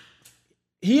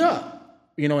 he up.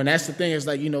 And that's the thing is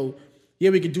like,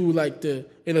 we could do like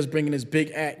let's bring in this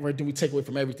big act, right? Then we take away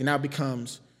from everything. Now it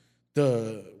becomes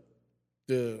the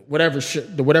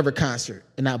whatever concert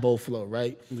and not Boflo,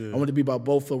 right? Yeah. I want it to be about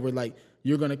Boflo where like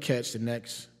you're gonna catch the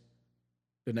next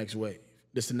wave.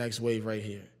 This is the next wave right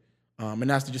here. And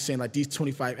not just saying like these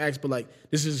 25 acts, but like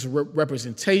this is a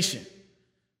representation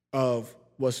of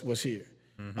what's here.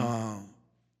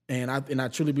 And I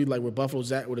truly believe like where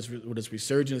Buffalo's at with its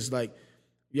resurgence, like,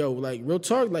 yo, like real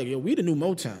talk, like, yo, we the new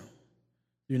Motown.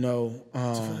 When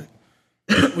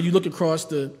you look across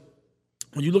the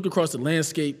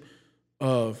landscape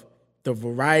of the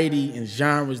variety and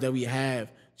genres that we have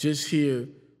just here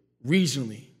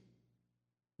regionally,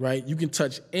 right? You can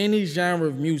touch any genre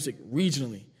of music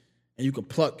regionally, and you can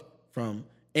pluck from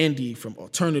indie, from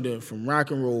alternative, from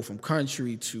rock and roll, from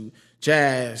country to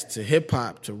jazz to hip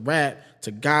hop to rap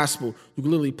to gospel. You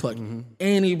can literally pluck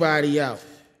anybody out.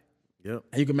 Yep.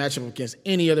 And you can match them against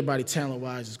any other body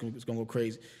talent-wise. It's gonna go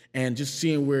crazy. And just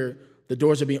seeing where the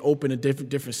doors are being opened in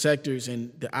different sectors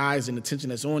and the eyes and attention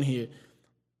that's on here,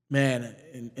 man,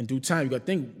 in due time, you got to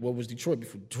think, what was Detroit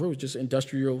before? Detroit was just an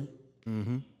industrial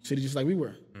city just like we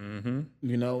were.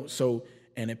 So,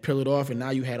 and it peeled off, and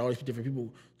now you had all these different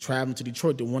people traveling to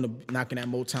Detroit to want to knock on that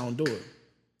Motown door.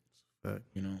 Right.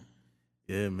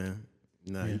 Yeah, man.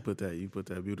 Nah, yeah. You put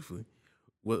that beautifully.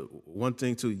 One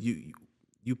thing, too,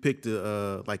 you picked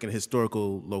like an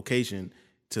historical location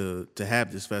to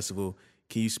have this festival.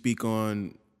 Can you speak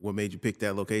on what made you pick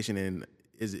that location? And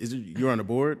is it you're on the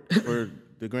board for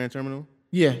the Grand Terminal?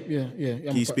 Yeah.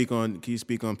 Can you speak on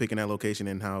picking that location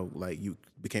and how like you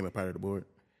became a part of the board?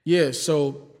 Yeah.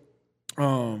 So,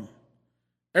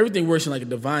 everything works in like a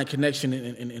divine connection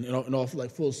and all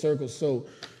like full circle. So,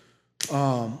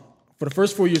 for the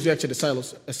first 4 years, we actually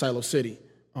at Silo City.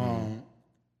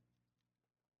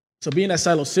 So being at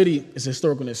Silo City is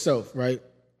historical in itself, right?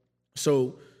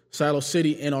 So Silo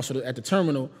City and also at the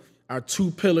terminal are two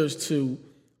pillars to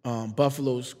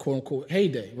Buffalo's quote unquote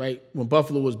heyday, right? When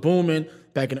Buffalo was booming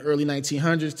back in the early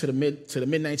 1900s to the mid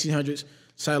 1900s,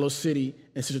 Silo City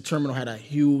and Central Terminal had a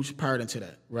huge part into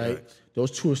that, right? Those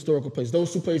two historical places.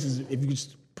 Those two places, if you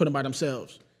just put them by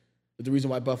themselves, is the reason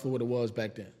why Buffalo what it was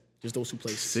back then. Just those two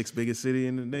places. Sixth biggest city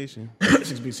in the nation.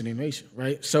 Sixth biggest city in the nation,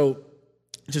 right? So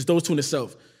just those two in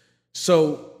itself.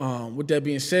 So with that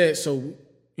being said, so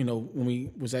when we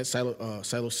was at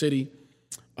Silo City,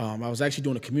 I was actually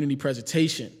doing a community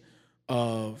presentation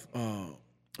of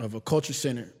a culture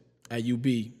center at UB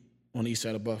on the east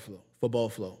side of Buffalo, for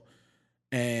Buffalo.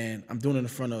 And I'm doing it in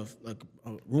front of like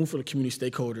a room full of community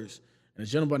stakeholders, And a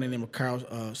gentleman by the name of Kyle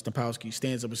Stempowski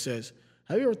stands up and says,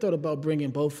 "Have you ever thought about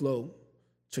bringing Boflo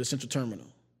to the Central Terminal?"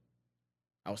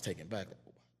 I was taken back.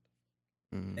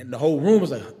 And the whole room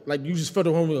was like you just felt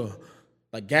the room was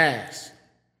like gas.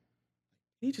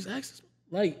 He just asked us,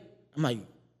 like, I'm like,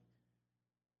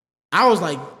 I was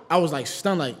like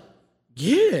stunned, like,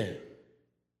 yeah.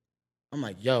 I'm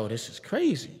like, yo, this is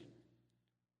crazy.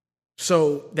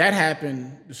 So that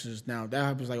happened. That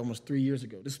happened like almost 3 years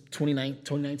ago. This is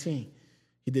 2019.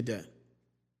 He did that.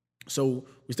 So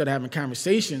we started having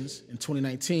conversations in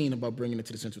 2019 about bringing it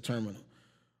to the Central Terminal.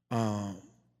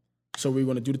 So we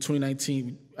were going to do the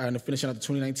 2019, finishing out the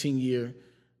 2019 year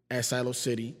at Silo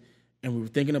City, and we were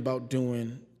thinking about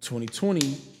doing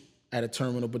 2020 at a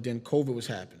terminal, but then COVID was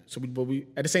happening. So we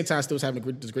at the same time still was having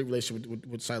this great relationship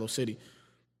with Silo City.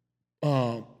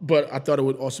 But I thought it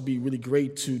would also be really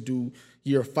great to do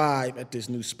year 5 at this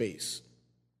new space,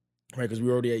 right? Because we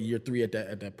were already at year 3 at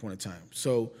that point in time.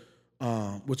 So,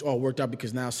 which all worked out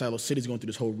because now Silo City is going through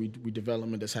this whole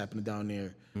redevelopment that's happening down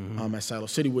there at Silo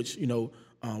City, which,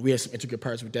 we had some intricate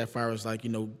parts with that, as far as like,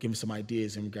 giving some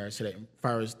ideas in regards to that, as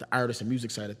far as the artist and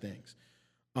music side of things.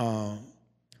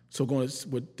 So going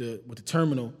with the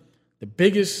terminal, the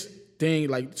biggest thing,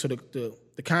 like, so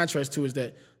the contrast to is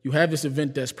that you have this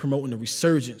event that's promoting the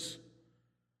resurgence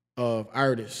of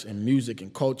artists and music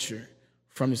and culture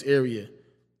from this area,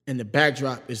 and the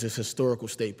backdrop is this historical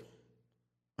staple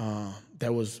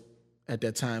that was at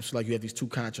that time. So like you have these two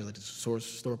contrasts, like this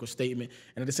historical statement,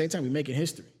 and at the same time we're making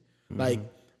history. Like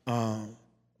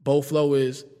Boflo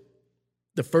is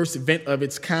the first event of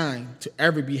its kind to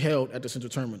ever be held at the Central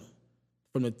Terminal.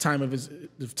 From the time of his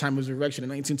erection in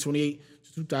 1928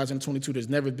 to 2022, there's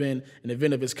never been an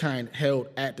event of its kind held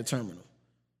at the terminal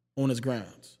on its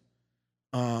grounds.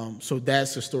 So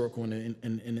that's historical in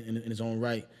its own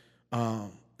right.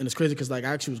 And it's crazy because like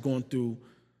I actually was going through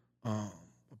a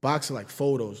box of like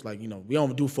photos. Like, we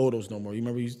don't do photos no more. You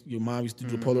remember your mom used to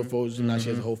do Polaroid photos, and now she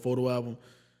has a whole photo album.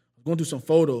 I was going through some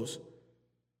photos,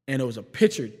 and there was a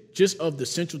picture just of the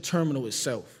Central Terminal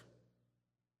itself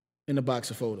in the box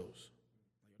of photos.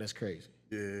 That's crazy.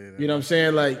 Yeah, you know what I'm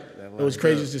saying? Like, it was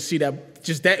crazy to see that.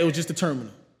 It was just the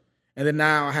terminal. And then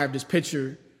now I have this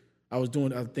picture. I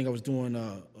think I was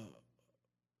doing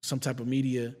some type of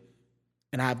media,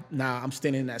 and I'm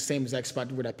standing in that same exact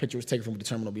spot where that picture was taken from, the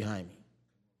terminal behind me.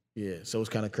 Yeah, so it's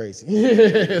kind of crazy.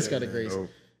 It's kind of crazy. Dope.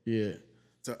 Yeah.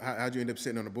 So how'd you end up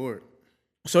sitting on the board?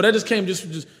 So that just came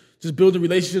just building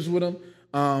relationships with them.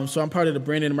 So I'm part of the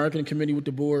branding and marketing committee with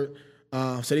the board.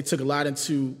 So they took a lot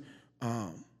into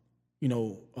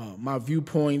my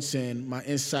viewpoints and my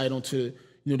insight onto,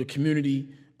 the community,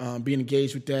 being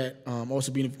engaged with that,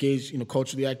 also being engaged,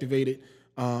 culturally activated,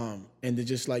 and then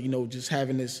just like, just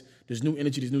having this new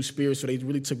energy, this new spirit. So they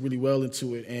really took really well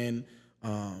into it, and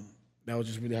that was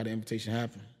just really how the invitation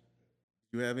happened.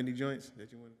 You have any joints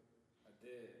that you want? I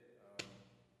did.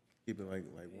 Keep it like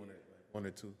one or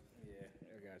two. Yeah,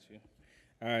 I got you.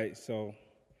 All right, so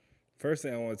first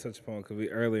thing I want to touch upon, because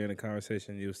earlier in the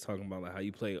conversation you was talking about like how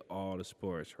you play all the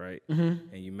sports, right?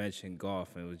 Mm-hmm. And you mentioned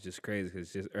golf, and it was just crazy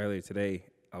because just earlier today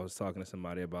I was talking to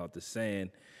somebody about the saying,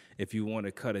 if you want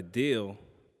to cut a deal,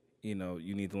 you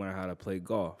need to learn how to play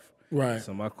golf. Right.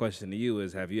 So my question to you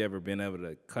is, have you ever been able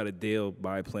to cut a deal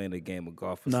by playing a game of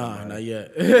golf with somebody? Nah, not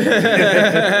yet.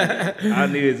 I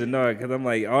needed to know it because I'm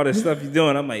like, all this stuff you're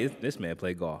doing, I'm like, this man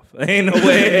play golf. Ain't no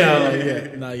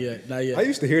way. Not yet. I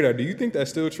used to hear that. Do you think that's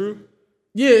still true?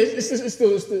 Yeah, it's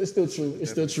still true.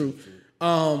 It's still true.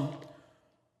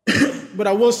 But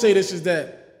I will say this is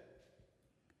that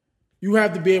you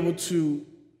have to be able to,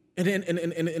 and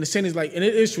the saying is like, and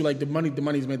it is true, like the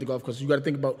money's made the golf course. You got to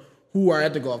think about who are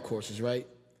at the golf courses, right?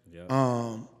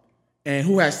 Yeah. And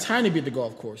who has time to be at the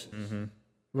golf courses,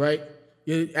 right?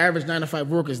 Your average 9-to-5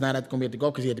 worker is not going to be at the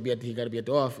golf because he got to be at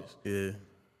the office. Yeah.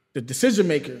 The decision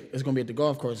maker is going to be at the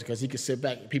golf course because he can sit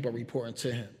back and people are reporting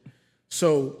to him.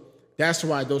 So that's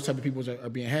why those type of people are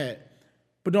being had.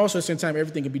 But also at the same time,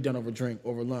 everything can be done over a drink,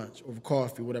 over lunch, over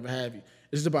coffee, whatever have you.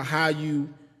 It's just about how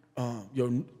you,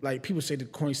 like people say the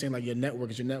corny saying like your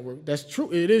network is your network. That's true.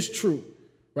 It is true,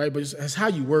 right? But it's how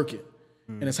you work it,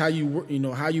 and it's how you work.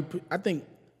 How you put. I think.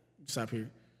 Stop here.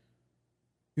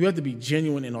 You have to be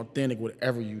genuine and authentic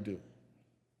whatever you do.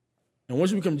 And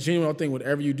once you become genuine and authentic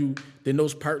whatever you do, then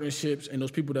those partnerships and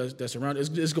those people that's around,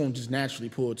 it's going to just naturally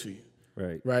pull to you.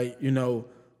 Right. Right.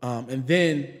 And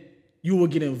then you will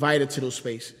get invited to those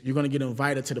spaces. You're going to get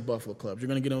invited to the Buffalo clubs. You're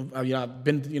going to get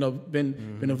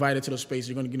been invited to those spaces.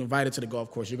 You're going to get invited to the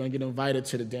golf course. You're going to get invited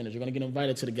to the dinners. You're going to get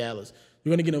invited to the galas.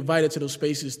 You're going to get invited to those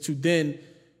spaces to then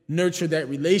nurture that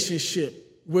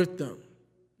relationship with them.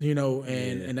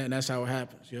 And that's how it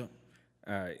happens. Yeah.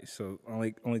 All right, so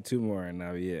only two more right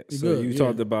now. Yeah. You So good, you yeah.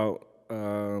 talked about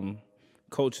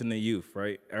coaching the youth,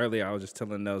 right? Earlier, I was just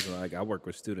telling Nelson, like, I work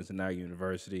with students in our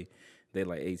university. They're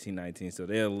like 18, 19, so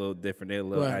they're a little different. They're a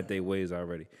little Right. at their ways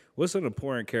already. What's an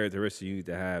important characteristic you need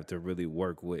to have to really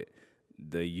work with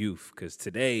the youth? Because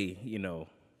today, you know,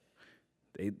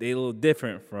 they a little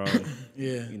different from,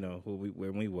 Yeah. you know,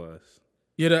 when we was.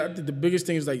 Yeah, the biggest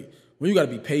thing is like when you got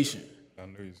to be patient. I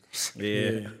knew you was gonna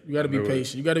Yeah. Yeah, you got to be knew it.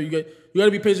 patient. You got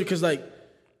to be patient because like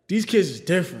these kids is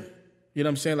different. You know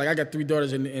what I'm saying? Like I got 3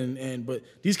 daughters and but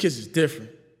these kids is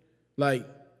different. Like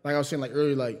I was saying like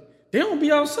earlier, like they don't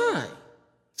be outside.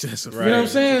 Just a You know what I'm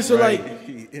saying? So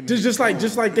like just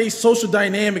like they social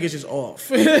dynamic is just off.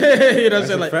 You know what I'm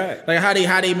saying? a Like fact. like how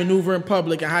they maneuver in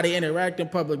public and how they interact in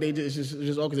public, they just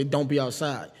off because they don't be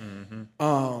outside.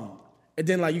 And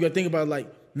then like you got to think about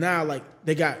like now like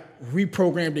they got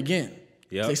reprogrammed again.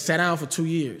 Yep. They sat down for 2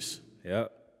 years.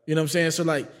 Yep. You know what I'm saying? So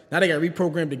like now they got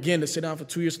reprogrammed again to sit down for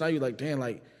 2 years. So now you're like, damn,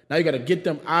 like now you got to get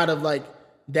them out of like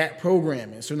that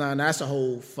programming. So now that's a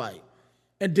whole fight.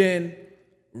 And then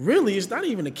really it's not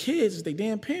even the kids, it's their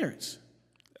damn parents.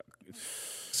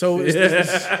 So it's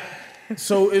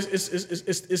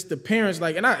the parents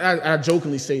like, and I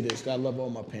jokingly say this, 'cause I love all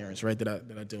my parents, right? That I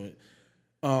do it.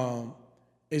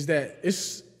 Is that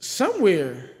it's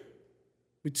somewhere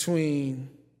between,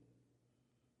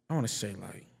 I want to say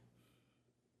like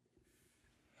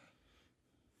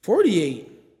 48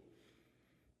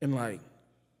 and like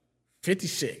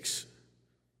 56.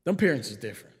 Them parents is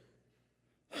different.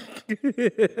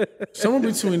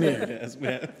 Somewhere between there. That's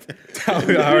man.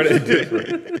 already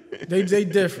different. They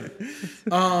different.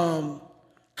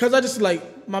 Cause I just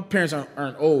like my parents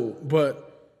aren't old,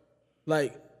 but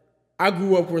like I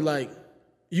grew up where like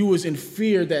you was in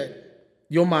fear that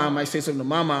your mom might say something to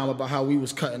my mom about how we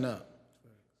was cutting up.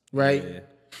 Right?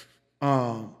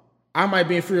 I might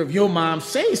be in fear of your mom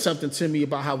saying something to me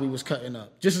about how we was cutting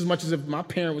up, just as much as if my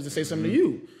parent was to say something to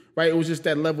you, right? It was just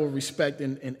that level of respect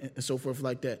and so forth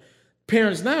like that.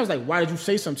 Parents now is like, why did you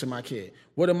say something to my kid?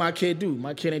 What did my kid do?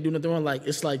 My kid ain't do nothing wrong. Like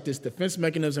it's like this defense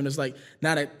mechanism. It's like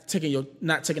not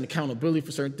taking accountability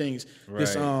for certain things. Right.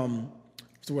 This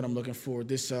what's the word I'm looking for?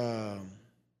 This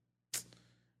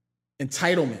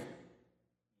entitlement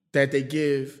that they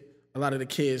give a lot of the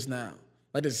kids now.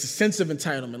 Like there's a sense of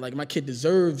entitlement. Like my kid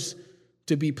deserves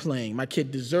to be playing. My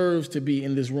kid deserves to be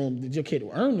in this room. Did your kid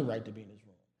earn the right to be in this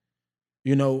room?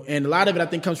 You know, and a lot of it I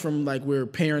think comes from like where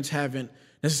parents haven't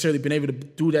necessarily been able to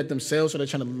do that themselves, so they're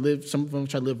trying to live. Some of them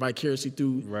try to live vicariously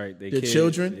through They their kids.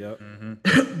 children. Yep.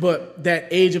 But that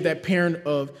age of that parent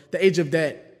of the age of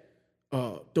that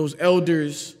those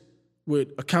elders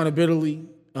with accountability,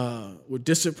 with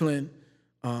discipline,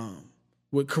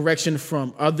 with correction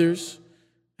from others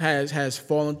has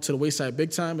fallen to the wayside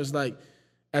big time. It's like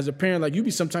as a parent, like you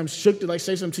be sometimes shook to like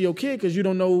say something to your kid because you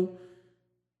don't know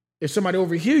if somebody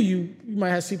overhear you, you might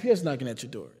have CPS knocking at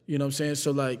your door. You know what I'm saying?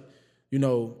 So like, you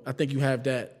know, I think you have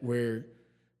that where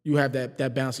you have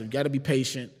that balance. You got to be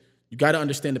patient. You got to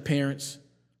understand the parents,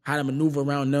 how to maneuver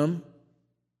around them,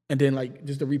 and then like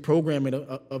just the reprogramming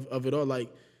of it all.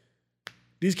 Like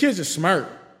these kids are smart.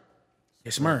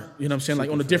 They're smart. You know what I'm saying?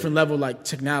 Like on a different level, like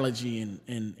technology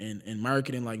and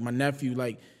marketing. Like my nephew,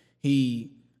 like he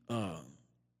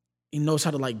knows how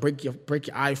to like break your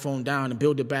iPhone down and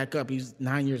build it back up. He's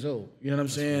 9 years old. You know what I'm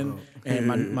saying? And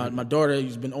my daughter,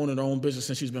 who's been owning her own business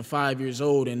since she's been 5 years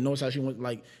old and knows how she went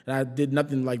like, and I did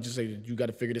nothing like just say, you got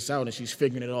to figure this out. And she's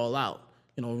figuring it all out,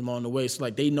 you know, along the way. So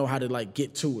like they know how to like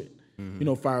get to it. You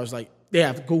know, as far as like they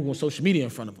have Google and social media in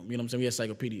front of them. You know what I'm saying? We have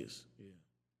encyclopedias.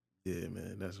 Yeah,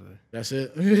 man, that's right. That's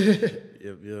it.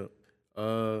 Yep.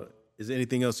 Is there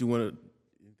anything else you want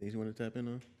to tap in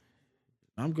on?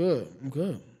 I'm good.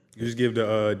 You just give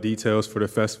the details for the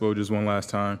festival just one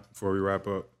last time before we wrap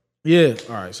up. Yeah.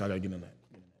 All right, so I got to get in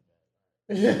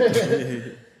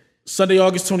that. Sunday,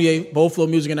 August 28th, Buffalo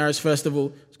Music and Arts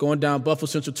Festival. It's going down Buffalo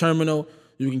Central Terminal.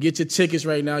 You can get your tickets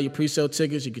right now, your pre-sale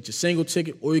tickets. You get your single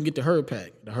ticket, or you can get the Herd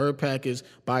Pack. The Herd Pack is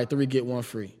buy 3, get 1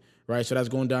 free, right? So that's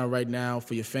going down right now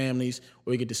for your families,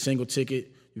 or you get the single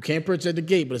ticket. You can't purchase at the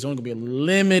gate, but it's only going to be a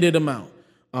limited amount.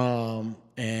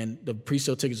 And the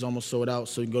pre-sale tickets is almost sold out,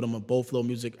 so you can go to my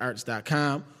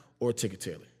BuffaloMusicArts.com or Ticket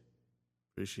Taylor.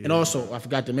 Appreciate And it. also, I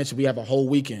forgot to mention, we have a whole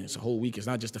weekend. It's a whole week. It's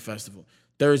not just a festival.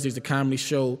 Thursday's the comedy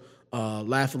show,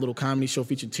 Laugh a Little comedy show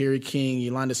featuring Terry King,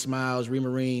 Yolanda Smiles, Ree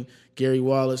Marine, Gary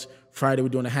Wallace. Friday, we're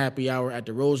doing a happy hour at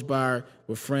the Rose Bar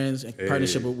with friends in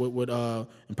partnership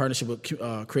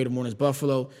with Creative Mornings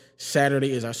Buffalo.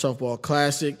 Saturday is our softball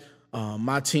classic.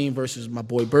 My team versus my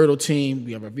boy Berto team.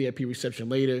 We have our VIP reception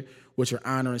later. which are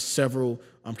honoring several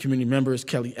community members: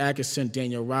 Kelly Atkinson,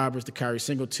 Daniel Roberts, the Kyrie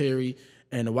Singletary,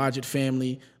 and the Wadjet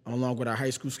family, along with our high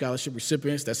school scholarship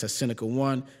recipients. That's at Seneca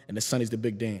 1, and the Sundays the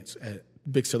big dance,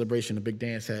 big celebration, the big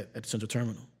dance at the Central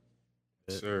Terminal.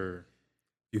 Sir.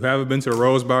 You haven't been to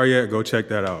Rose Bar yet? Go check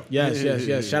that out.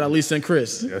 Yes. Shout out Lisa and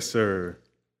Chris. Yes, sir.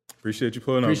 Appreciate you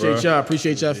pulling up, bro. Appreciate y'all.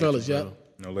 Appreciate y'all, fellas. Y'all.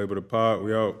 No Label the Pod.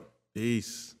 We out.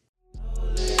 Peace.